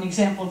an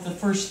example of the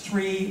first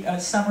three, a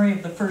summary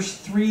of the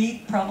first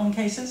three problem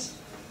cases.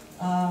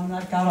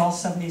 I've got all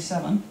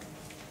 77.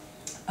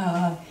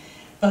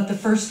 But the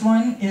first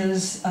one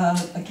is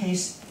a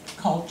case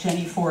called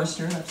Jenny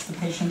Forrester, that's the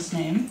patient's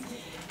name.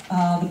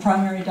 The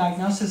primary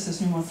diagnosis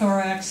is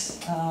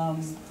pneumothorax,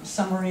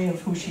 summary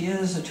of who she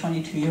is, a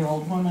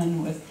 22-year-old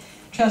woman with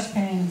chest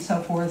pain and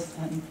so forth,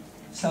 and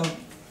so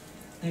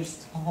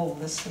there's a whole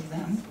list of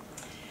them.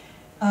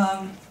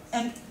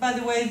 And by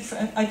the way,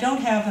 I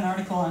don't have an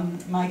article on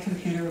my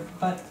computer,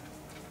 but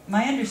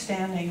my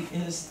understanding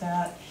is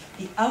that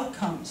the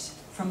outcomes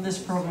from this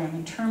program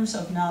in terms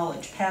of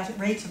knowledge,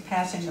 rates of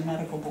passing the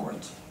medical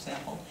boards, for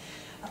example,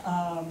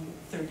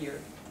 third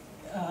year,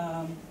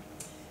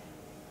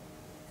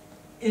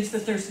 is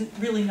that there's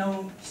really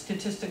no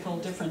statistical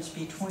difference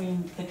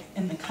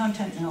in the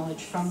content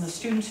knowledge from the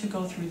students who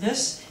go through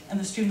this and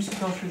the students who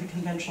go through the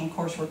conventional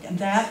coursework, and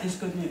that is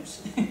good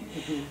news.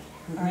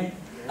 All right,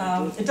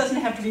 it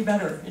doesn't have to be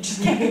better; it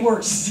just can't be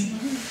worse.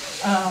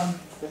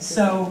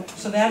 So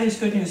that is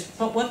good news.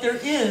 But what there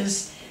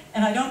is,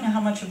 and I don't know how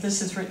much of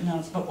this is written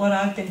out, but what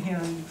I've been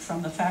hearing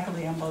from the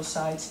faculty on both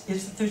sides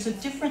is that there's a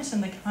difference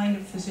in the kind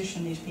of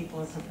physician these people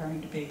are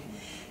preparing to be.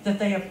 That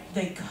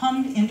they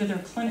come into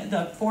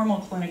the formal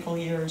clinical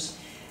years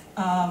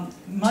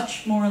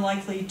much more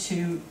likely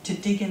to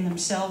dig in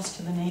themselves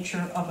to the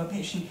nature of a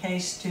patient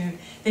case.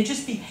 They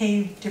just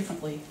behave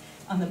differently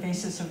on the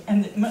basis of,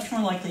 and much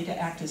more likely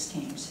to act as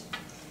teams.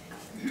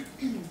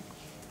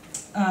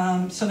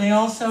 So they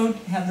also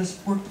have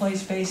this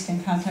workplace-based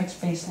and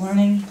context-based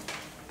learning.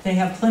 They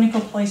have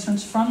clinical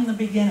placements from the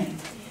beginning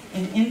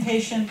in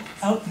inpatient,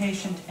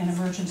 outpatient, and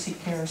emergency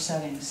care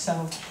settings.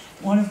 So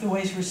one of the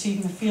ways we're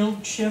seeing the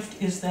field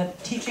shift is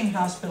that teaching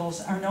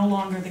hospitals are no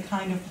longer the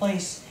kind of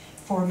place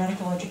for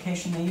medical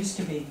education they used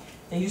to be.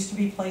 They used to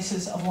be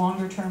places of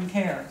longer-term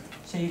care,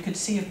 so you could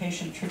see a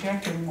patient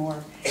trajectory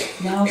more.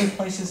 Now they're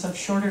places of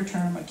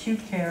shorter-term acute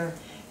care,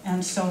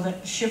 and so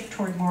that shift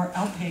toward more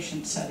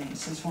outpatient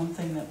settings is one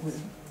thing that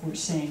we're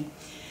seeing.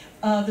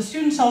 The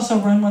students also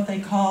run what they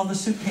call the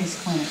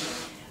suitcase clinic.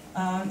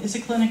 It's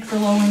a clinic for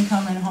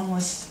low-income and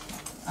homeless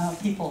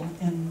people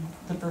in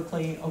the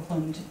Berkeley,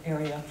 Oakland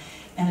area.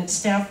 And it's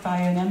staffed by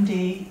an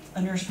MD,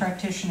 a nurse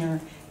practitioner,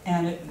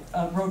 and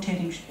a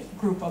rotating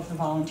group of the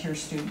volunteer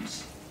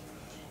students.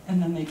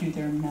 And then they do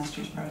their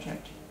master's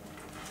project.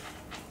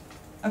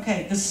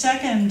 Okay, the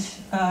second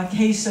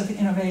case of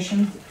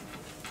innovation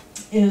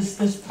is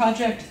this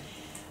project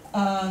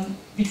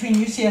between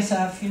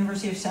UCSF,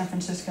 University of San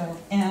Francisco,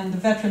 and the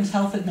Veterans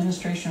Health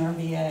Administration, or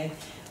VA,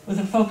 with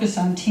a focus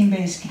on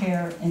team-based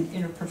care and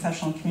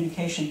interprofessional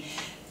communication.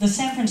 The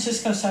San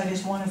Francisco site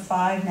is one of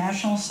 5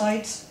 national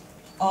sites,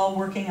 all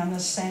working on the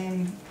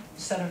same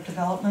set of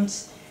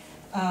developments.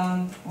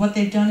 What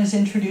they've done is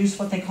introduce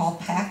what they call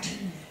PACT,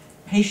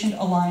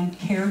 patient-aligned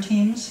care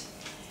teams.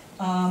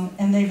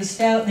 And they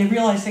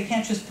realize they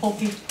can't just pull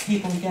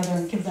people together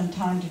and give them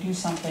time to do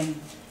something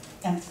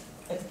and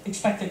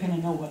expect they're going to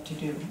know what to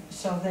do.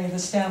 So they've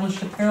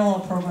established a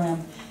parallel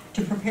program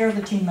to prepare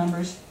the team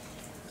members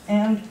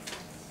and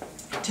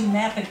to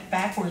map it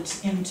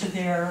backwards into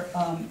their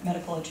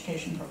medical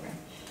education program.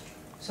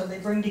 So they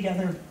bring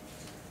together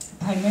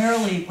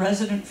primarily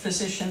resident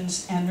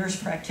physicians and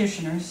nurse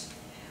practitioners,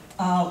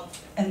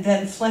 and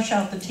then flesh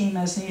out the team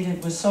as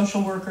needed with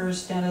social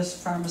workers,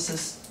 dentists,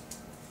 pharmacists,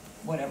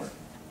 whatever.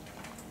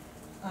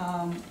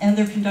 And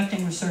they're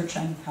conducting research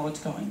on how it's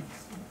going.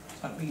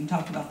 But we can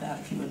talk about that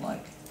if you would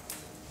like.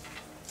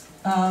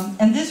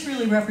 And this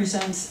really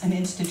represents an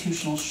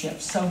institutional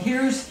shift. So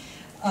here's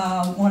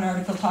one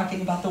article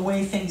talking about the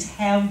way things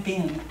have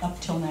been up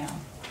till now.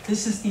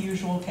 This is the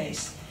usual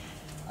case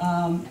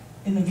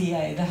in the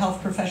VA. The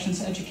health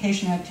professions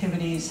education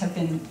activities have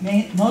been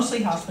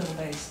mostly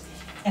hospital-based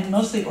and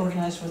mostly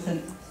organized with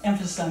an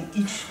emphasis on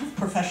each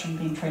profession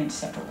being trained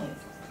separately.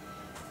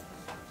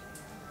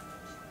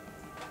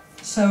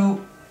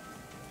 So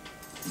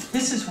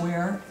this is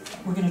where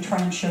we're going to try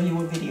and show you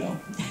a video.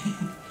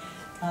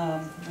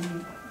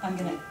 I'm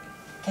going to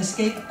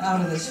escape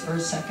out of this for a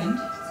second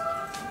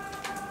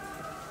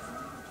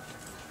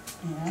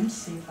and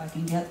see if I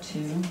can get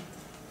to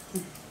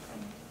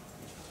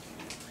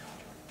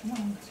Come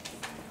on.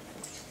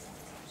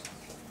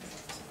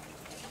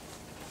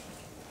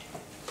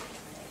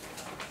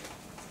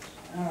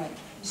 All right.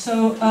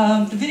 So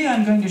the video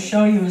I'm going to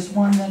show you is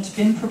one that's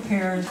been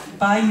prepared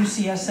by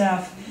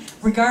UCSF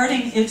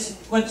regarding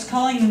what's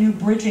calling the new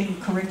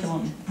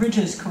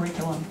Bridges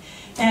curriculum.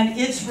 And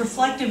it's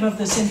reflective of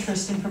this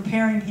interest in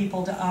preparing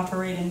people to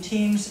operate in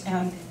teams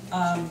and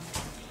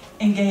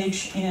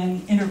engage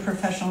in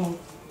interprofessional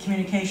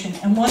communication.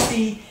 And what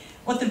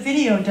the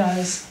video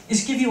does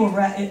is give you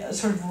a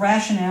sort of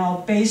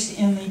rationale based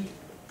in the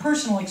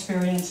personal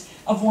experience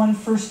of one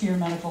first-year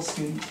medical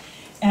student.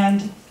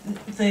 And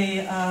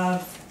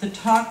the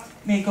talk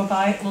may go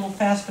by a little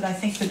fast, but I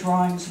think the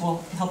drawings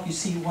will help you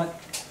see what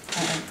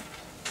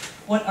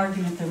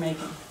argument they're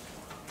making.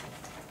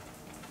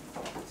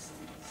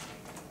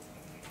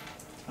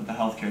 Of the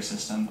healthcare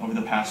system over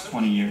the past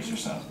 20 years or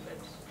so.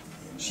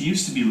 She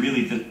used to be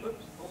really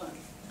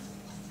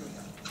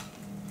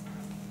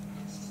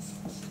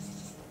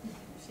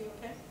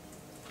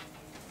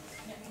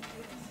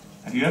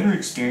Have you ever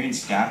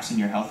experienced gaps in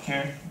your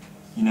healthcare?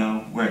 You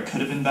know, where it could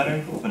have been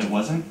better, but it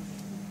wasn't?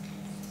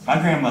 My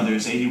grandmother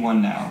is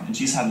 81 now, and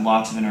she's had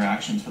lots of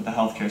interactions with the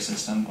healthcare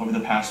system over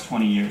the past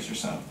 20 years or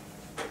so.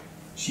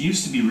 She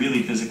used to be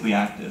really physically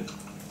active,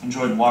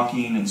 enjoyed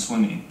walking and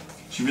swimming.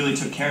 She really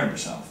took care of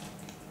herself.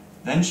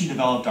 Then she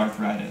developed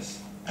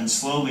arthritis, and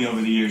slowly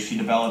over the years she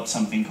developed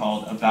something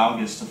called a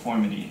valgus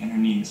deformity in her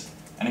knees,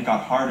 and it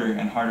got harder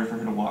and harder for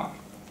her to walk.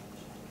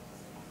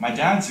 My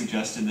dad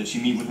suggested that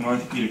she meet with an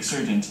orthopedic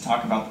surgeon to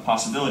talk about the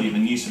possibility of a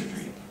knee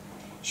surgery.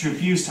 She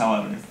refused,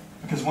 however,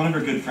 because one of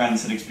her good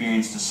friends had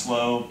experienced a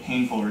slow,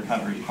 painful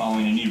recovery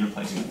following a knee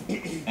replacement,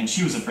 and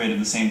she was afraid of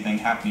the same thing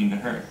happening to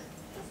her.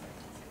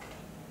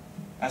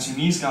 As her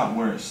knees got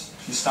worse,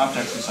 she stopped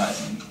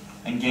exercising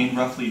and gained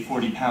roughly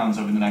 40 pounds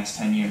over the next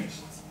 10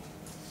 years.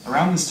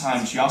 Around this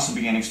time, she also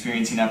began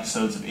experiencing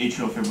episodes of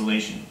atrial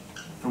fibrillation,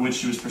 for which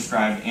she was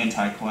prescribed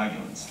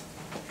anticoagulants.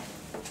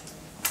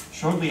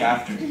 Shortly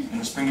after, in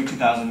the spring of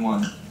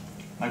 2001,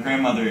 my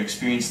grandmother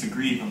experienced the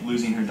grief of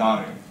losing her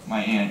daughter,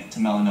 my aunt, to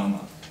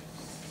melanoma.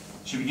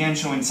 She began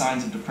showing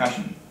signs of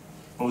depression,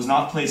 but was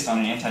not placed on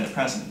an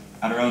antidepressant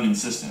at her own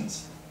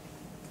insistence.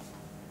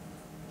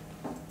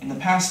 In the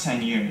past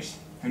 10 years,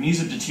 her knees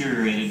have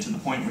deteriorated to the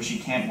point where she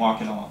can't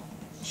walk at all.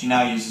 She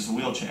now uses a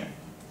wheelchair.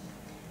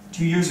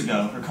 2 years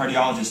ago, her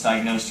cardiologist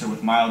diagnosed her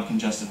with mild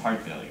congestive heart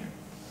failure.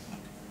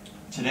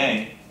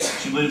 Today,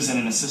 she lives in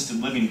an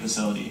assisted living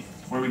facility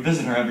where we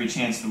visit her every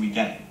chance that we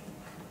get.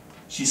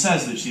 She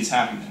says that she's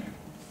happy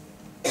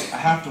there. I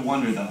have to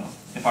wonder, though,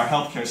 if our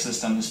healthcare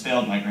system has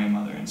failed my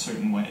grandmother in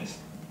certain ways.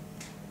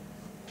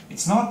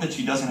 It's not that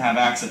she doesn't have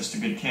access to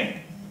good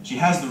care. She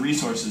has the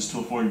resources to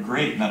afford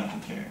great medical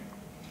care.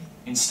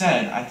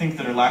 Instead, I think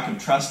that her lack of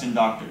trust in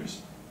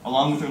doctors,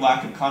 along with her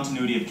lack of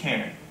continuity of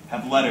care,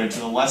 have led her to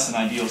the less than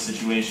ideal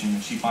situation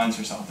that she finds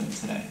herself in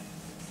today.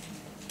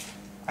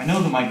 I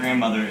know that my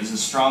grandmother is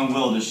as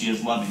strong-willed as she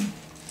is loving,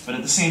 but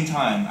at the same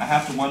time, I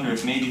have to wonder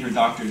if maybe her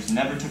doctors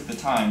never took the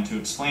time to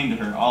explain to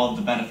her all of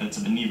the benefits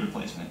of a knee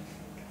replacement.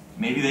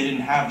 Maybe they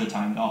didn't have the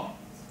time at all.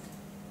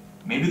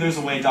 Maybe there's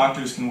a way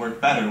doctors can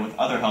work better with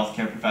other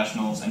healthcare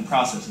professionals and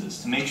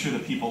processes to make sure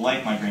that people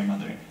like my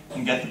grandmother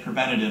can get the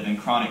preventative and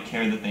chronic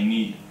care that they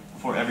need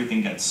before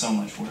everything gets so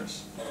much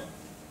worse.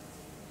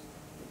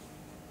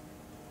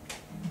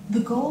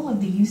 The goal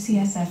of the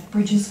UCSF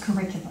Bridges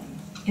curriculum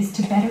is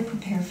to better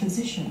prepare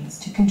physicians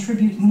to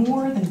contribute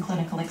more than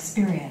clinical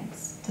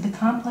experience to the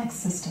complex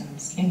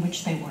systems in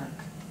which they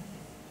work.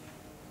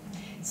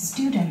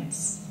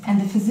 Students and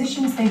the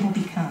physicians they will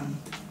become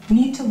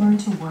need to learn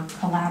to work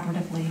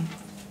collaboratively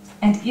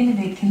and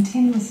innovate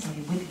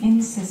continuously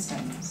within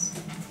systems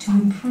to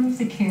improve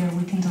the care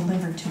we can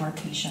deliver to our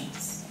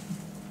patients,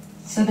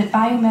 so that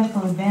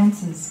biomedical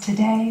advances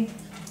today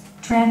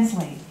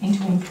translate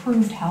into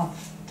improved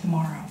health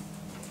tomorrow.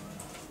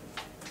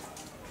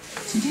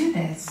 To do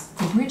this,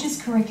 the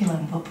Bridges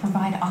curriculum will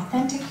provide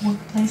authentic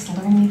workplace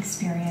learning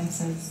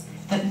experiences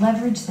that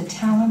leverage the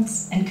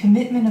talents and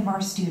commitment of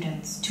our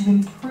students to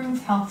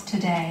improve health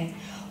today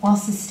while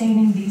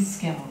sustaining these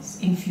skills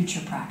in future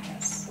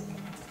practice.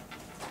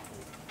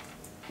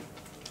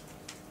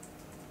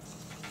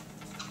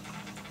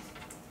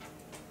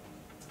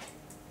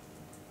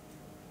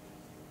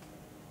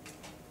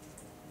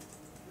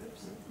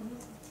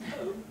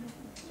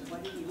 Why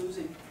did you lose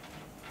him?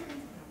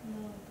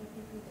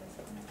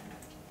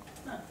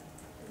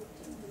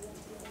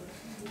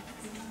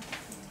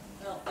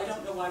 Well, I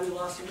don't know why we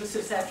lost him. This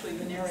is actually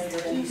the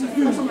narrator, and he's a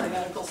former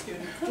medical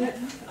student.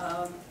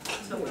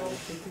 So we'll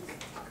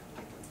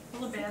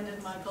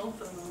abandon Michael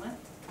for the moment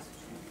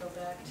and go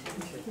back to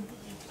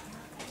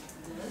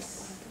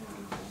this.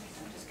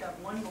 I've just got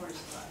one more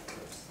slide.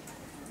 Oops.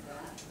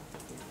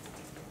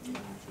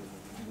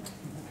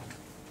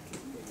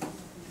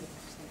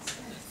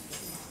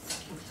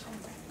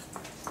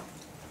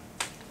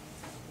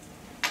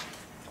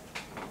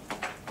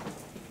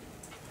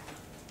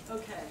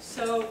 Okay,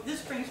 so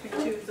this brings me to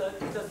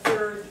the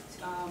third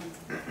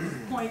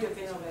point of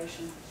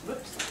innovation.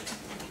 Whoops.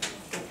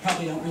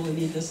 probably don't really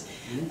need this.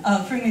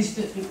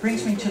 It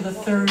brings me to the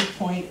third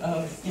point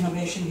of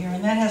innovation here,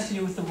 and that has to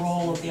do with the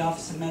role of the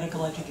Office of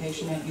Medical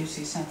Education at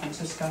UC San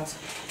Francisco.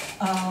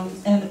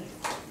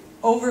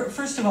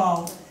 First of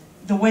all,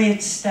 the way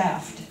it's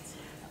staffed.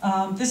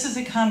 This is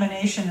a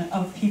combination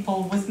of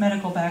people with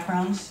medical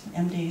backgrounds,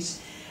 MDs,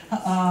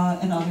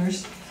 and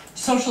others,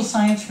 social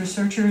science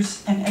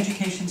researchers, and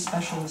education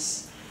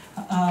specialists.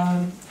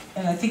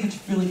 And I think it's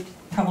really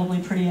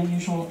probably pretty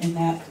unusual in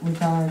that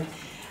regard.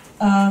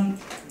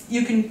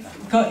 You can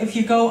go, if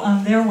you go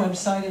on their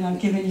website, and I've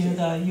given you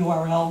the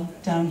URL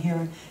down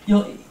here,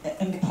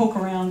 and poke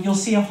around, you'll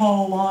see a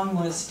whole long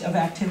list of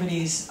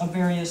activities of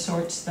various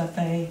sorts that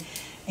they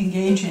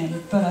engage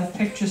in, but I've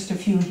picked just a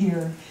few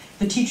here.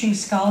 The Teaching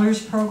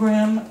Scholars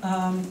Program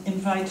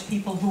invites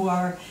people who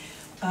are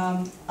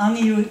on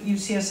the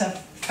UCSF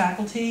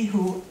faculty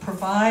who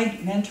provide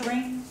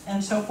mentoring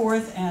and so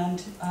forth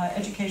and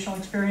educational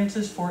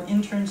experiences for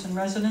interns and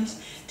residents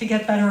to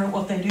get better at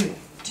what they do,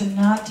 to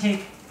not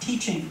take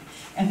teaching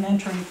and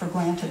mentoring for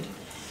granted.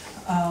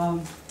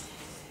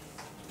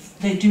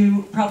 They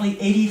do probably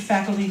 80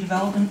 faculty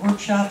development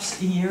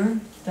workshops a year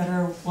that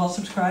are well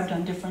subscribed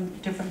on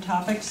different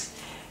topics.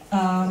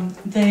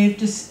 They've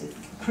just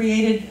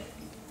created,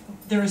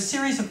 there are a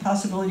series of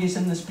possibilities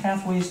in this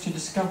Pathways to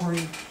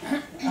Discovery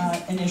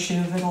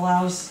initiative that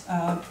allows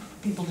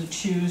people to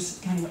choose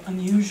kind of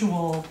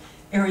unusual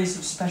areas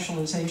of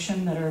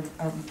specialization that are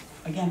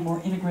again, more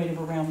integrative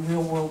around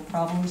real-world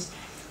problems.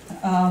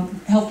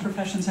 Health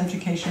professions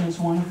education is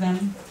one of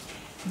them.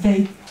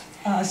 They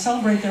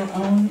celebrate their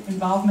own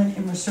involvement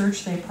in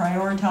research, they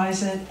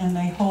prioritize it, and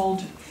they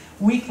hold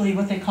weekly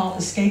what they call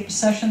escape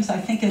sessions. I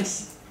think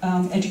it's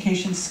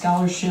Education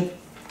Scholarship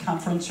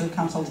Conference or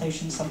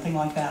Consultation, something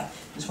like that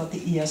is what the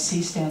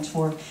ESC stands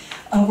for,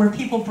 where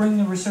people bring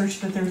the research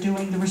that they're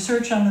doing. The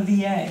research on the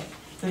VA,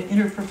 the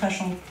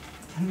interprofessional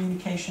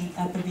communication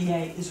at the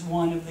VA is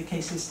one of the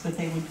cases that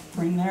they would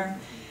bring there.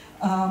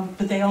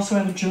 But they also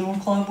have a journal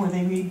club where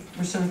they read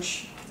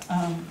research.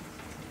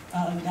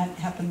 That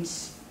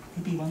happens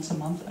maybe once a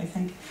month, I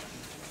think.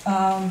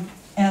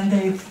 And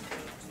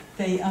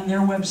they on their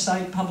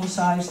website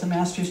publicize the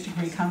master's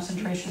degree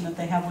concentration that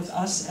they have with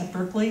us at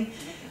Berkeley,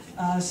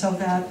 so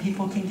that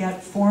people can get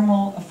a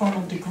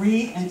formal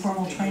degree and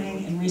formal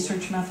training in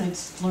research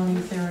methods,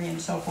 learning theory,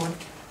 and so forth.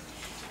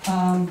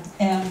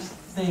 And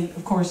they,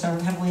 of course, are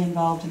heavily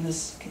involved in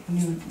this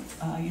new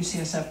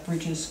UCSF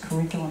Bridges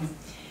curriculum.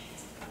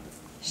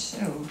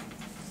 So,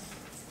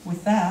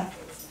 with that,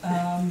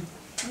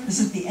 this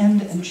is the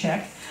end and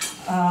check.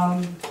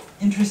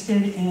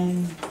 Interested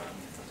in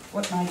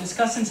what my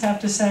discussants have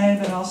to say,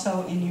 but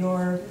also in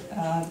your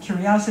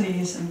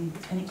curiosities and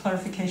any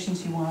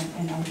clarifications you want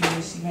and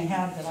ideas you may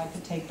have that I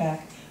could take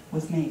back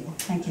with me.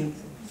 Thank you.